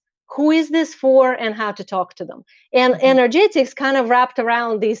expertise, who is this for, and how to talk to them. And energetics kind of wrapped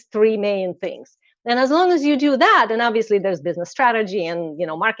around these three main things. And as long as you do that, and obviously there's business strategy and, you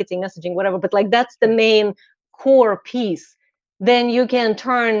know, marketing, messaging, whatever, but like that's the main core piece, then you can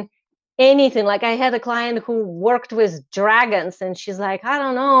turn anything. Like I had a client who worked with dragons and she's like, I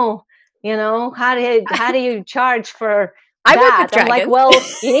don't know, you know, how do you charge for I that? work with I'm like, dragons. well,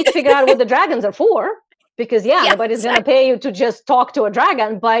 you need to figure out what the dragons are for. Because nobody's going to pay you to just talk to a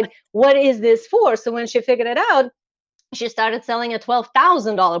dragon, but what is this for? So when she figured it out, she started selling a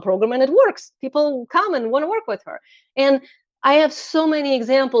 $12,000 program and it works. People come and want to work with her. And I have so many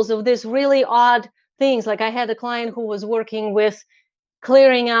examples of this really odd things. Like I had a client who was working with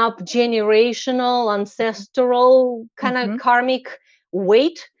clearing up generational, ancestral kind of karmic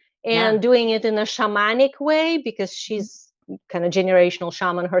weight and doing it in a shamanic way because she's kind of generational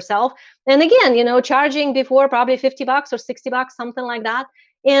shaman herself. And again, you know, charging before probably $50 or $60, something like that.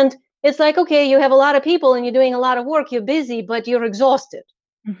 And it's like, okay, you have a lot of people and you're doing a lot of work, you're busy, but you're exhausted.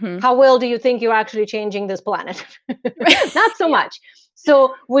 How well do you think you're actually changing this planet? Not so much.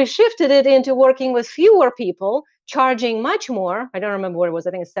 So we shifted it into working with fewer people, charging much more. I don't remember what it was.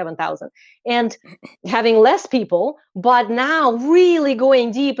 I think it's 7,000, and having less people, but now really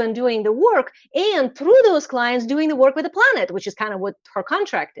going deep and doing the work, and through those clients doing the work with the planet, which is kind of what her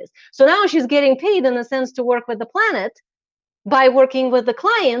contract is. So now she's getting paid in a sense to work with the planet by working with the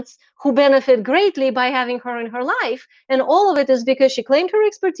clients who benefit greatly by having her in her life. And all of it is because she claimed her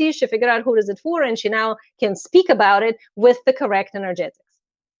expertise, she figured out who is it for, and she now can speak about it with the correct energetics.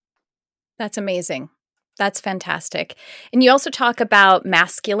 That's amazing. That's fantastic. And you also talk about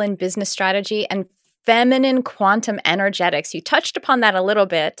masculine business strategy and feminine quantum energetics. You touched upon that a little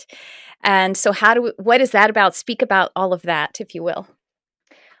bit. And so what is that about? Speak about all of that, if you will.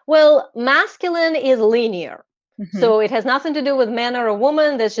 Well, masculine is linear. So it has nothing to do with man or a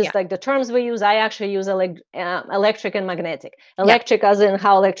woman. That's just like the terms we use. I actually use electric and magnetic. Electric as in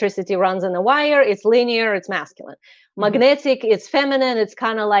how electricity runs in a wire. It's linear, it's masculine. Magnetic, it's feminine. It's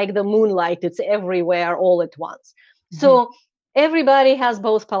kind of like the moonlight. It's everywhere all at once. So everybody has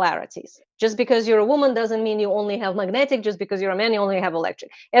both polarities. Just because you're a woman doesn't mean you only have magnetic. Just because you're a man, you only have electric.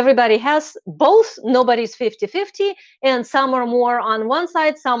 Everybody has both. Nobody's 50-50. And some are more on one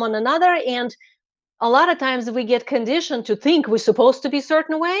side, some on another. And a lot of times we get conditioned to think we're supposed to be a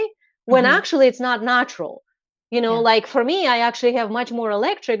certain way when actually it's not natural. You know, like for me, I actually have much more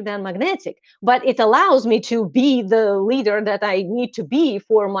electric than magnetic, but it allows me to be the leader that I need to be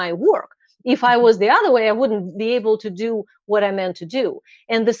for my work. If I was the other way, I wouldn't be able to do what I meant to do.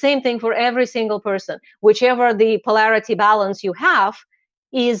 And the same thing for every single person. Whichever the polarity balance you have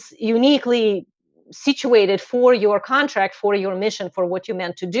is uniquely situated for your contract, for your mission, for what you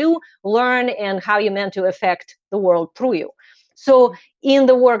meant to do, learn, and how you meant to affect the world through you. So in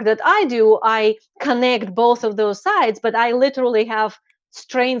the work that I do, I connect both of those sides, but I literally have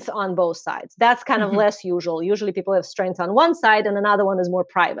strengths on both sides. That's kind of less usual. Usually people have strengths on one side and another one is more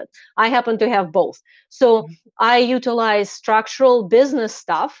private. I happen to have both. So I utilize structural business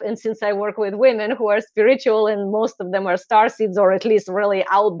stuff. And since I work with women who are spiritual and most of them are starseeds or at least really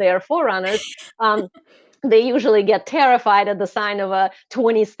out there forerunners, they usually get terrified at the sign of a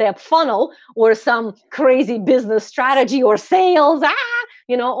 20-step funnel or some crazy business strategy or sales,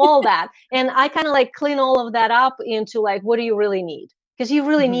 you know, all that. And I kind of like clean all of that up into like, what do you really need? Because you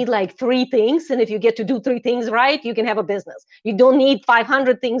really need like 3 things. And if you get to do 3 things right, you can have a business. You don't need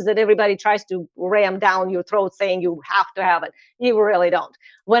 500 things that everybody tries to ram down your throat saying you have to have it. You really don't.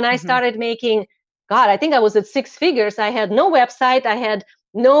 When I started making, God, I think I was at 6 figures. I had no website. I had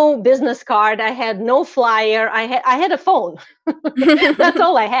no business card. I had no flyer. I had a phone. That's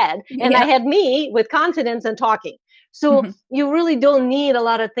all I had. And I had me with confidence and talking. So you really don't need a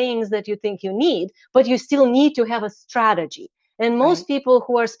lot of things that you think you need, but you still need to have a strategy. And most people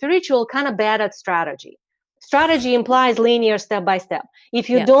who are spiritual kind of bad at strategy. Strategy implies linear step by step. If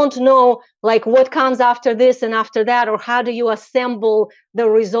you don't know like what comes after this and after that, or how do you assemble the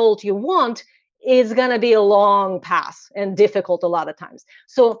result you want, it's going to be a long path and difficult a lot of times.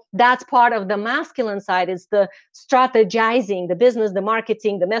 So that's part of the masculine side, is the strategizing, the business, the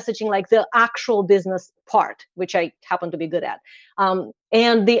marketing, the messaging, like the actual business part, which I happen to be good at.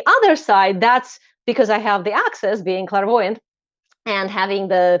 And the other side, that's because I have the access, being clairvoyant and having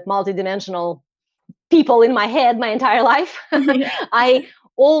the multidimensional people in my head my entire life, I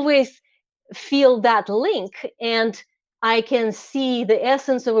always feel that link, and I can see the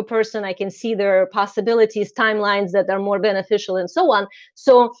essence of a person. I can see their possibilities, timelines that are more beneficial, and so on.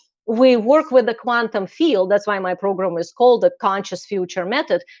 So we work with the quantum field. That's why my program is called the Conscious Future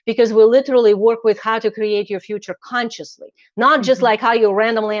Method, because we literally work with how to create your future consciously, not just like how you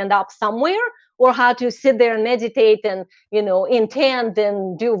randomly end up somewhere, or how to sit there and meditate and, intend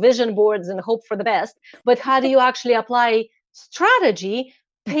and do vision boards and hope for the best, but how do you actually apply strategy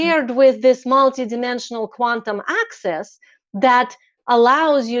paired with this multidimensional quantum access that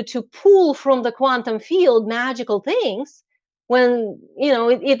allows you to pull from the quantum field magical things when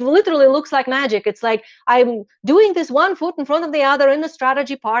it literally looks like magic. It's like I'm doing this one foot in front of the other in the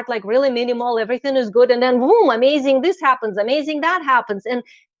strategy part, like really minimal, everything is good, and then boom, amazing this happens, amazing that happens. And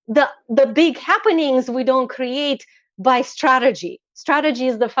the big happenings we don't create by strategy. Strategy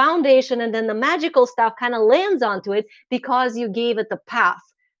is the foundation, and then the magical stuff kind of lands onto it because you gave it the path.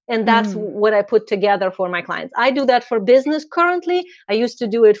 And that's what I put together for my clients. I do that for business currently. I used to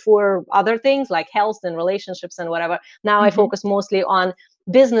do it for other things like health and relationships and whatever. Now I focus mostly on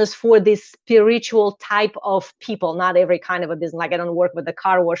business for this spiritual type of people, not every kind of a business. Like I don't work with a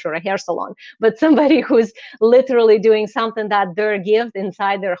car wash or a hair salon, but somebody who's literally doing something that their gift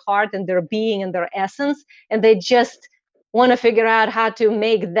inside their heart and their being and their essence, and they just want to figure out how to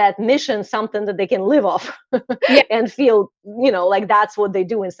make that mission something that they can live off and feel, like that's what they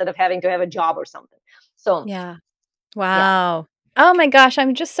do instead of having to have a job or something. So, yeah. Wow. Yeah. Oh my gosh.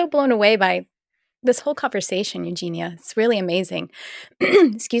 I'm just so blown away by this whole conversation, Eugenia. It's really amazing.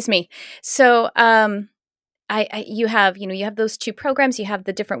 Excuse me. So, you have those two programs, you have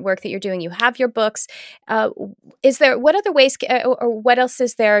the different work that you're doing, you have your books. What other ways or what else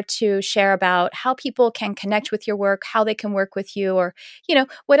is there to share about how people can connect with your work, how they can work with you, or,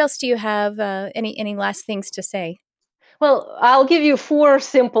 what else do you have? Any last things to say? Well, I'll give you 4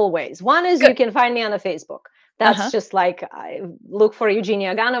 simple ways. One is you can find me on a Facebook. That's just like I look for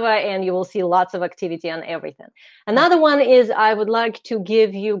Eugenia Aganova and you will see lots of activity on everything. Another one is I would like to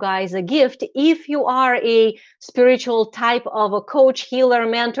give you guys a gift. If you are a spiritual type of a coach, healer,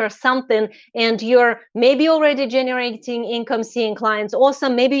 mentor, something, and you're maybe already generating income, seeing clients,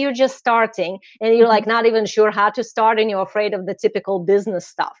 awesome. Maybe you're just starting and you're like not even sure how to start and you're afraid of the typical business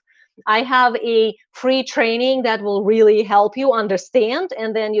stuff. I have a free training that will really help you understand,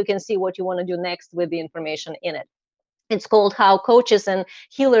 and then you can see what you want to do next with the information in it. It's called How Coaches and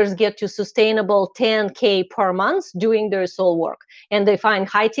Healers Get to Sustainable 10K per month doing their soul work. And they find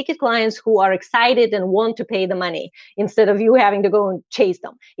high ticket clients who are excited and want to pay the money instead of you having to go and chase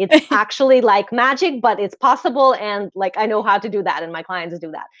them. It's actually like magic, but it's possible. And like, I know how to do that and my clients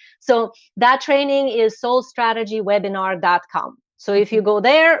do that. So that training is soulstrategywebinar.com. So if you go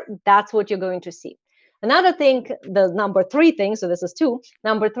there, that's what you're going to see. Another thing, the number 3 thing, so this is 2.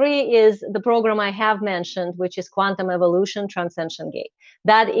 Number 3 is the program I have mentioned, which is Quantum Evolution Transcension Gate.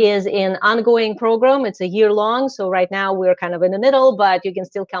 That is an ongoing program. It's a year long. So right now we're kind of in the middle, but you can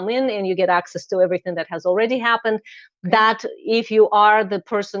still come in and you get access to everything that has already happened. Okay. That if you are the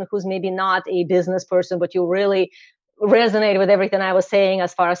person who's maybe not a business person, but you really resonate with everything I was saying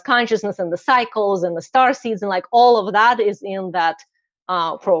as far as consciousness and the cycles and the star seeds and like all of that is in that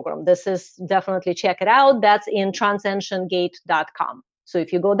program. This is definitely check it out. That's in transcensiongate.com. So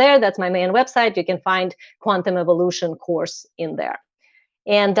if you go there, that's my main website. You can find Quantum Evolution course in there.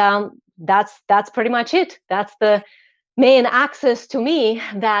 And that's pretty much it. That's the main access to me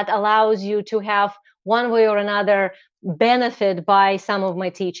that allows you to have one way or another benefit by some of my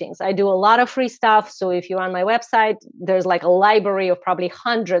teachings. I do a lot of free stuff. So if you're on my website, there's like a library of probably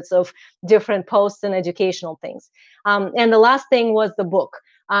hundreds of different posts and educational things. And the last thing was the book.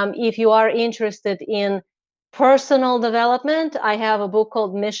 If you are interested in personal development, I have a book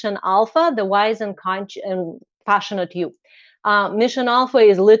called Mission Alpha, The Wise and Passionate You. Mission Alpha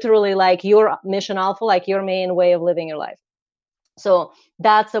is literally like your Mission Alpha, like your main way of living your life. So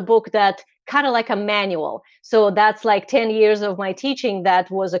that's a book that kind of like a manual. So that's like 10 years of my teaching. That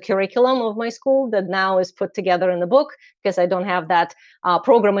was a curriculum of my school that now is put together in the book because I don't have that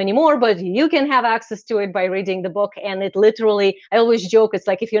program anymore, but you can have access to it by reading the book. And it literally, I always joke, it's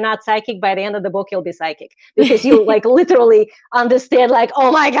like, if you're not psychic, by the end of the book, you'll be psychic because you like literally understand like,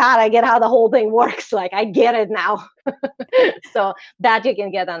 oh my God, I get how the whole thing works. Like I get it now. So that you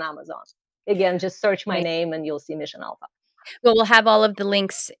can get on Amazon. Again, just search my name and you'll see Mission Alpha. Well, we'll have all of the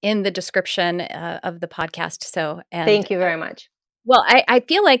links in the description of the podcast. So, thank you very much. Well, I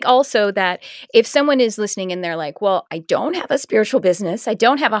feel like also that if someone is listening and they're like, well, I don't have a spiritual business, I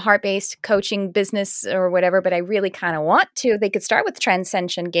don't have a heart-based coaching business or whatever, but I really kind of want to, they could start with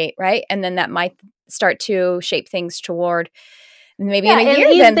Transcension Gate, right? And then that might start to shape things toward maybe in Yeah, a and year,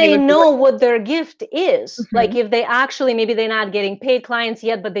 if then they they would be know what their gift is, like Mhm. if they actually, maybe they're not getting paid clients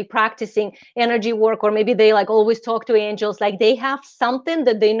yet, but they practicing energy work, or maybe they like always talk to angels, like they have something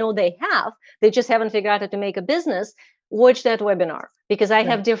that they know they have, they just haven't figured out how to make a business. Watch that webinar, because I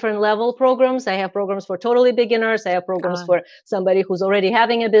have Right. different level programs. I have programs for totally beginners, I have programs Ah, for somebody who's already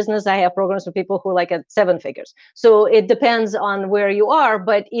having a business, I have programs for people who like at 7 figures. So it depends on where you are,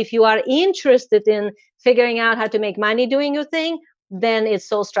 but if you are interested in figuring out how to make money doing your thing, then it's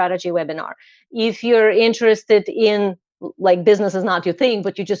Soul Strategy webinar. If you're interested in like business is not your thing,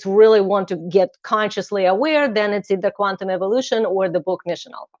 but you just really want to get consciously aware, then it's either Quantum Evolution or the book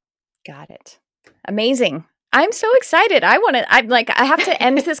Mission Alpha. got it. Amazing. I'm so excited. I'm like, I have to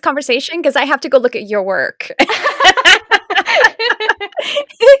end this conversation because I have to go look at your work.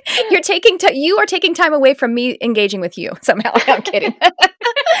 You are taking time away from me engaging with you somehow. I'm kidding.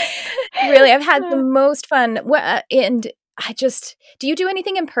 Really, I've had the most fun. And do you do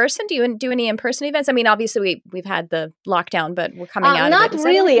anything in person? Do you do any in-person events? I mean, obviously we've had the lockdown, but we're coming out of Not it. Is that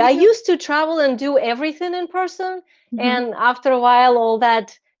really. anything I you do? used to travel and do everything in person. Mhm. And after a while, all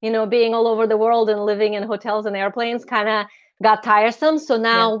that, being all over the world and living in hotels and airplanes kind of got tiresome. So Yeah.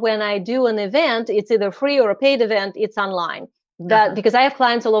 now when I do an event, it's either free or a paid event, it's online. That Uh-huh. because I have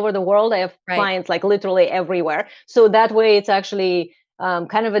clients all over the world. I have Right. clients like literally everywhere. So that way it's actually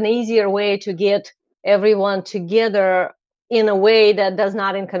kind of an easier way to get everyone together in a way that does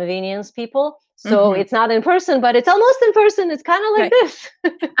not inconvenience people. So Mhm. it's not in person, but it's almost in person. It's kind of like Right. this.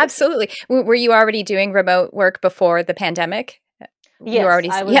 Absolutely. Were you already doing remote work before the pandemic? You were Yes, already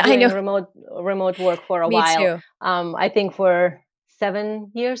I was Yeah, I know. doing remote work for a Me while. too. I think for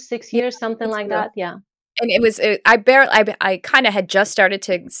 7 years, six Yeah, years, something me like too. that. Yeah. And I kind of had just started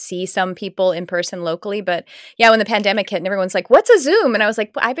to see some people in person locally, but yeah, when the pandemic hit and everyone's like, "What's a Zoom?" And I was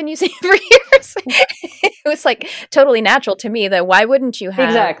like, "I've been using it for years." It was like totally natural to me that why wouldn't you have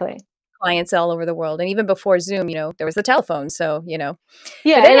Exactly. clients all over the world? And even before Zoom, there was the telephone. So,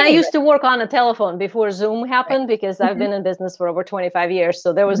 Yeah, but at and I any rate, used to work on a telephone before Zoom right. happened, because I've Hmm. been in business for over 25 years,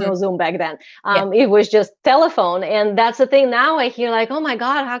 so there was Hmm. no Zoom back then. Yeah. It was just telephone, and that's the thing. Now I hear like, oh my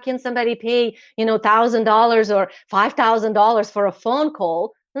God, how can somebody pay $1,000 or $5,000 for a phone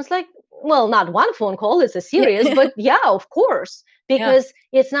call? And it's like, well, not one phone call; it's a Yeah. series, but yeah, of course, Yeah. because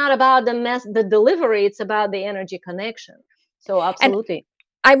it's not about the delivery; it's about the energy connection. So And absolutely.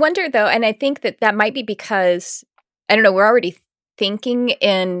 I wonder though, and I think that might be because I don't know, we're already thinking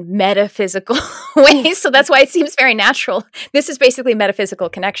in metaphysical ways, so that's why it seems very natural. This is basically metaphysical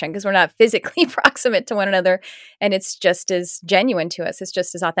connection because we're not physically proximate to one another, and it's just as genuine to us. It's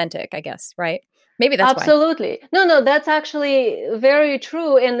just as authentic, I guess, right? Maybe that's why. Absolutely. No, no, that's actually very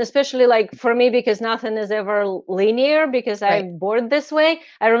true. And especially like for me, because nothing is ever linear, because Right. I'm born this way.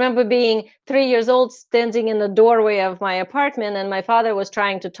 I remember being 3 years old, standing in the doorway of my apartment, and my father was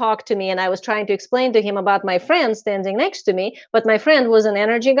trying to talk to me. And I was trying to explain to him about my friend standing next to me. But my friend was an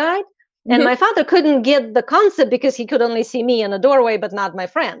energy guide. And Mhm. my father couldn't get the concept because he could only see me in a doorway, but not my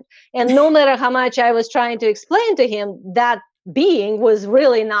friend. And no matter how much I was trying to explain to him, that being was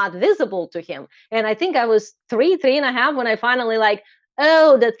really not visible to him. And I think I was 3 and a half when I finally like,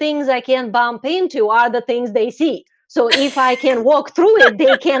 oh, the things I can bump into are the things they see. So if I can walk through it,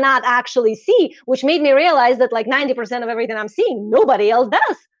 they cannot actually see, which made me realize that like 90% of everything I'm seeing, nobody else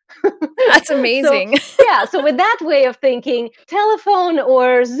does. That's So amazing. yeah, so with that way of thinking, telephone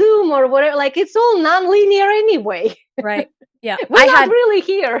or Zoom or whatever, like it's all non-linear anyway. Right. Yeah. I We're not had really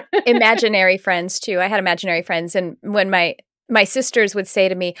here. imaginary friends too. I had imaginary friends, and when my sisters would say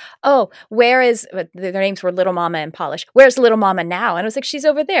to me, "Oh, where is," their names were Little Mama and Polish. "Where's Little Mama now?" And I was like, "She's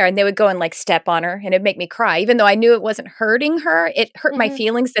over there." And they would go and like step on her, and it'd make me cry, even though I knew it wasn't hurting her. It hurt my Mhm.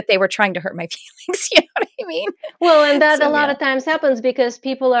 feelings that they were trying to hurt my feelings. You know what I mean? Well, and that So a lot yeah. of times happens because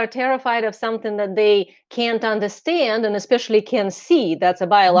people are terrified of something that they can't understand and especially can see. That's a Mhm.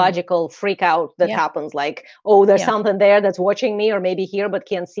 biological freak out that Yeah. happens like, oh, there's Yeah. something there that's watching me or maybe here but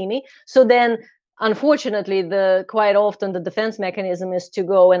can't see me. So then unfortunately the quite often the defense mechanism is to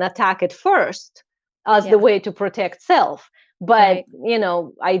go and attack it first as the Yeah. way to protect self. But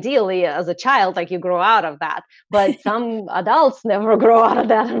Right. ideally as a child, like you grow out of that, but some adults never grow out of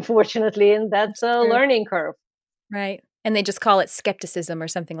that, unfortunately, and that's That's a true. learning curve. Right. And they just call it skepticism or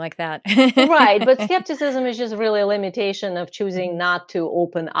something like that. Right, but skepticism is just really a limitation of choosing Mhm. not to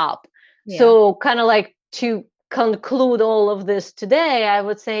open up. Yeah. So, kind of like to conclude all of this today, I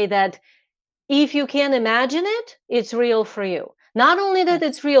would say that if you can imagine it, it's real for you. Not only that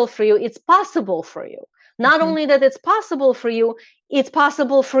it's real for you, it's possible for you. Not only that it's possible for you, it's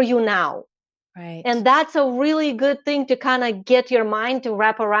possible for you now. Right. And that's a really good thing to kind of get your mind to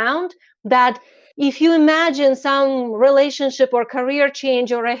wrap around, that if you imagine some relationship or career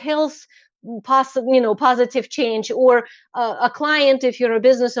change or a health positive change, or a client, if you're a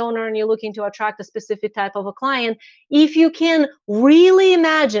business owner and you're looking to attract a specific type of a client, if you can really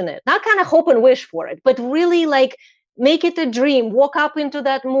imagine it, not kind of hope and wish for it, but really like make it a dream, walk up into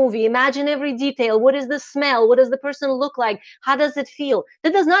that movie, imagine every detail. What is the smell? What does the person look like? How does it feel?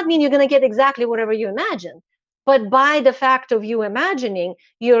 That does not mean you're going to get exactly whatever you imagine, but by the fact of you imagining,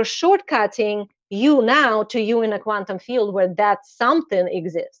 you're shortcutting you now to you in a quantum field where that something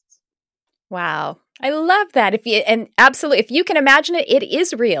exists. Wow. I love that. Absolutely, if you can imagine it, it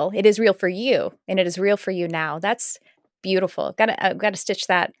is real. It is real for you, and it is real for you now. That's beautiful. I've got to stitch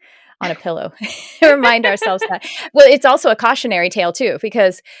that on a pillow. Remind ourselves that. Well, it's also a cautionary tale too,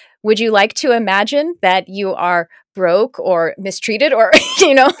 because would you like to imagine that you are broke or mistreated or,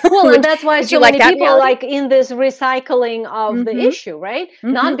 Well, and that's why so many people reality? like in this recycling of the issue, right?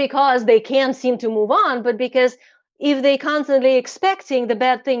 Not because they can't seem to move on, but because if they constantly expecting the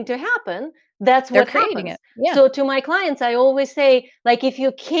bad thing to happen, that's what happens. Yeah. So to my clients, I always say, like, if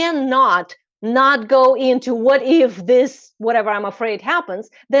you cannot not go into what if this, whatever I'm afraid happens,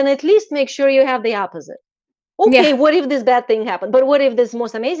 then at least make sure you have the opposite. Okay, what if this bad thing happened? But what if this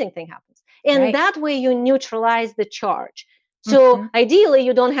most amazing thing happens? And that way you neutralize the charge. So ideally,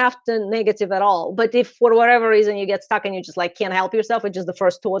 you don't have to negative at all. But if for whatever reason you get stuck and you just like can't help yourself, which is the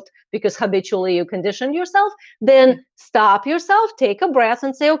first thought because habitually you conditioned yourself, then stop yourself, take a breath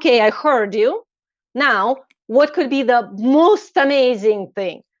and say, okay, I heard you. Now, what could be the most amazing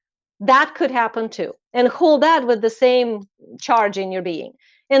thing? That could happen too. And hold that with the same charge in your being.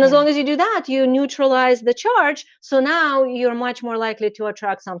 And as long as you do that, you neutralize the charge. So now you're much more likely to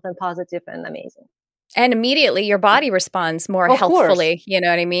attract something positive and amazing. And immediately your body responds more healthfully. You know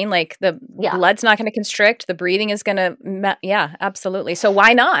what I mean? Like the blood's not going to constrict. The breathing is going to, absolutely. So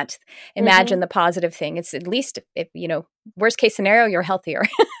why not imagine the positive thing? It's at least, if worst case scenario, you're healthier.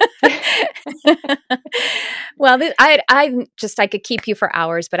 Well, I could keep you for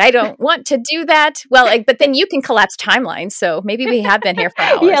hours, but I don't want to do that. Well, but then you can collapse timelines. So maybe we have been here for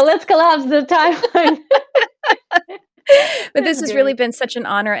hours. Yeah, let's collapse the timeline. But this has really been such an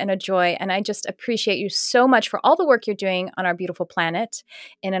honor and a joy. And I just appreciate you so much for all the work you're doing on our beautiful planet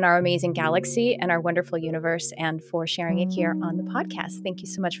and in our amazing galaxy and our wonderful universe, and for sharing it here on the podcast. Thank you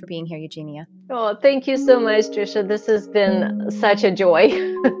so much for being here, Eugenia. Oh, thank you so much, Trisha. This has been such a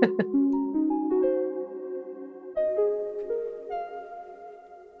joy.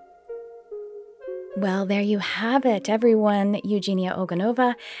 Well, there you have it, everyone. Eugenia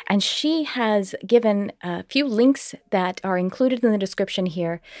Ogonova. And she has given a few links that are included in the description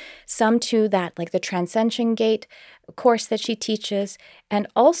here. Some to that, like the Transcension Gate course that she teaches, and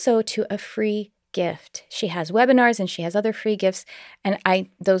also to a free gift. She has webinars and she has other free gifts. And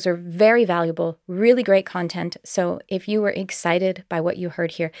those are very valuable, really great content. So if you were excited by what you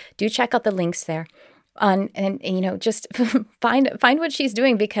heard here, do check out the links there. Just find what she's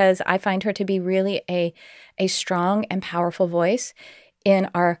doing, because I find her to be really a strong and powerful voice in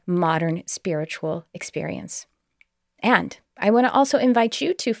our modern spiritual experience. And I want to also invite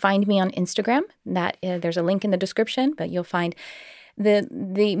you to find me on Instagram. That there's a link in the description, but you'll find the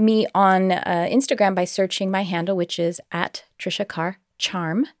me on Instagram by searching my handle, which is at Trisha Carr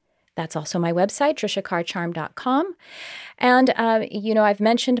Charm. That's also my website, trishacarcharm.com. And, I've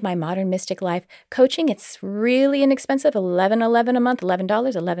mentioned my Modern Mystic Life coaching. It's really inexpensive, $11.11 a month,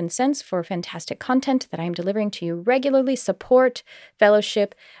 $11.11 for fantastic content that I'm delivering to you regularly. Support,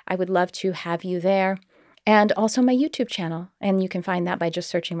 fellowship. I would love to have you there. And also my YouTube channel. And you can find that by just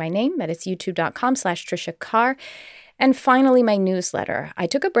searching my name. That is youtube.com/Trisha Carr. And finally, my newsletter. I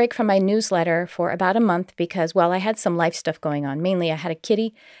took a break from my newsletter for about a month because, I had some life stuff going on. Mainly, I had a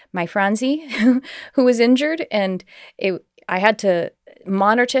kitty, my Franzi, who was injured, and I had to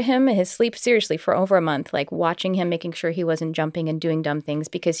monitor him, his sleep, seriously, for over a month, like watching him, making sure he wasn't jumping and doing dumb things,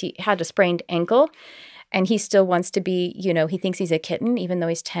 because he had a sprained ankle, and he still wants to be, he thinks he's a kitten, even though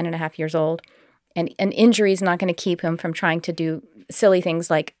he's 10 and a half years old. And an injury is not going to keep him from trying to do silly things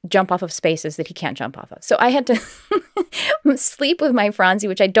like jump off of spaces that he can't jump off of. So I had to sleep with my Franzi,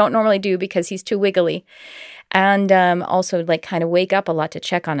 which I don't normally do because he's too wiggly. And also like kind of wake up a lot to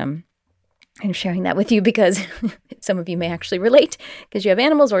check on him. I'm sharing that with you because some of you may actually relate because you have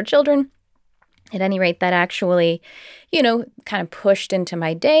animals or children. At any rate, that actually, kind of pushed into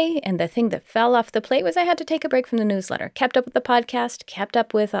my day. And the thing that fell off the plate was I had to take a break from the newsletter. Kept up with the podcast, kept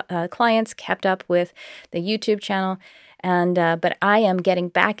up with clients, kept up with the YouTube channel. But I am getting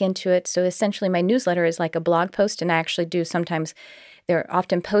back into it. So essentially my newsletter is like a blog post, and I actually do sometimes, they're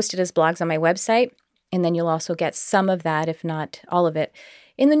often posted as blogs on my website. And then you'll also get some of that, if not all of it,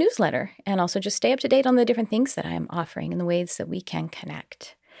 in the newsletter. And also just stay up to date on the different things that I'm offering and the ways that we can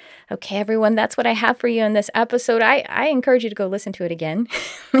connect. Okay, everyone, that's what I have for you in this episode. I encourage you to go listen to it again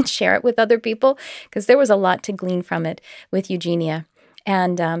and share it with other people, because there was a lot to glean from it with Eugenia.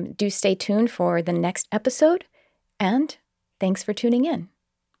 And do stay tuned for the next episode. And thanks for tuning in.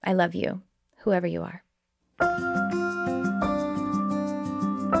 I love you, whoever you are.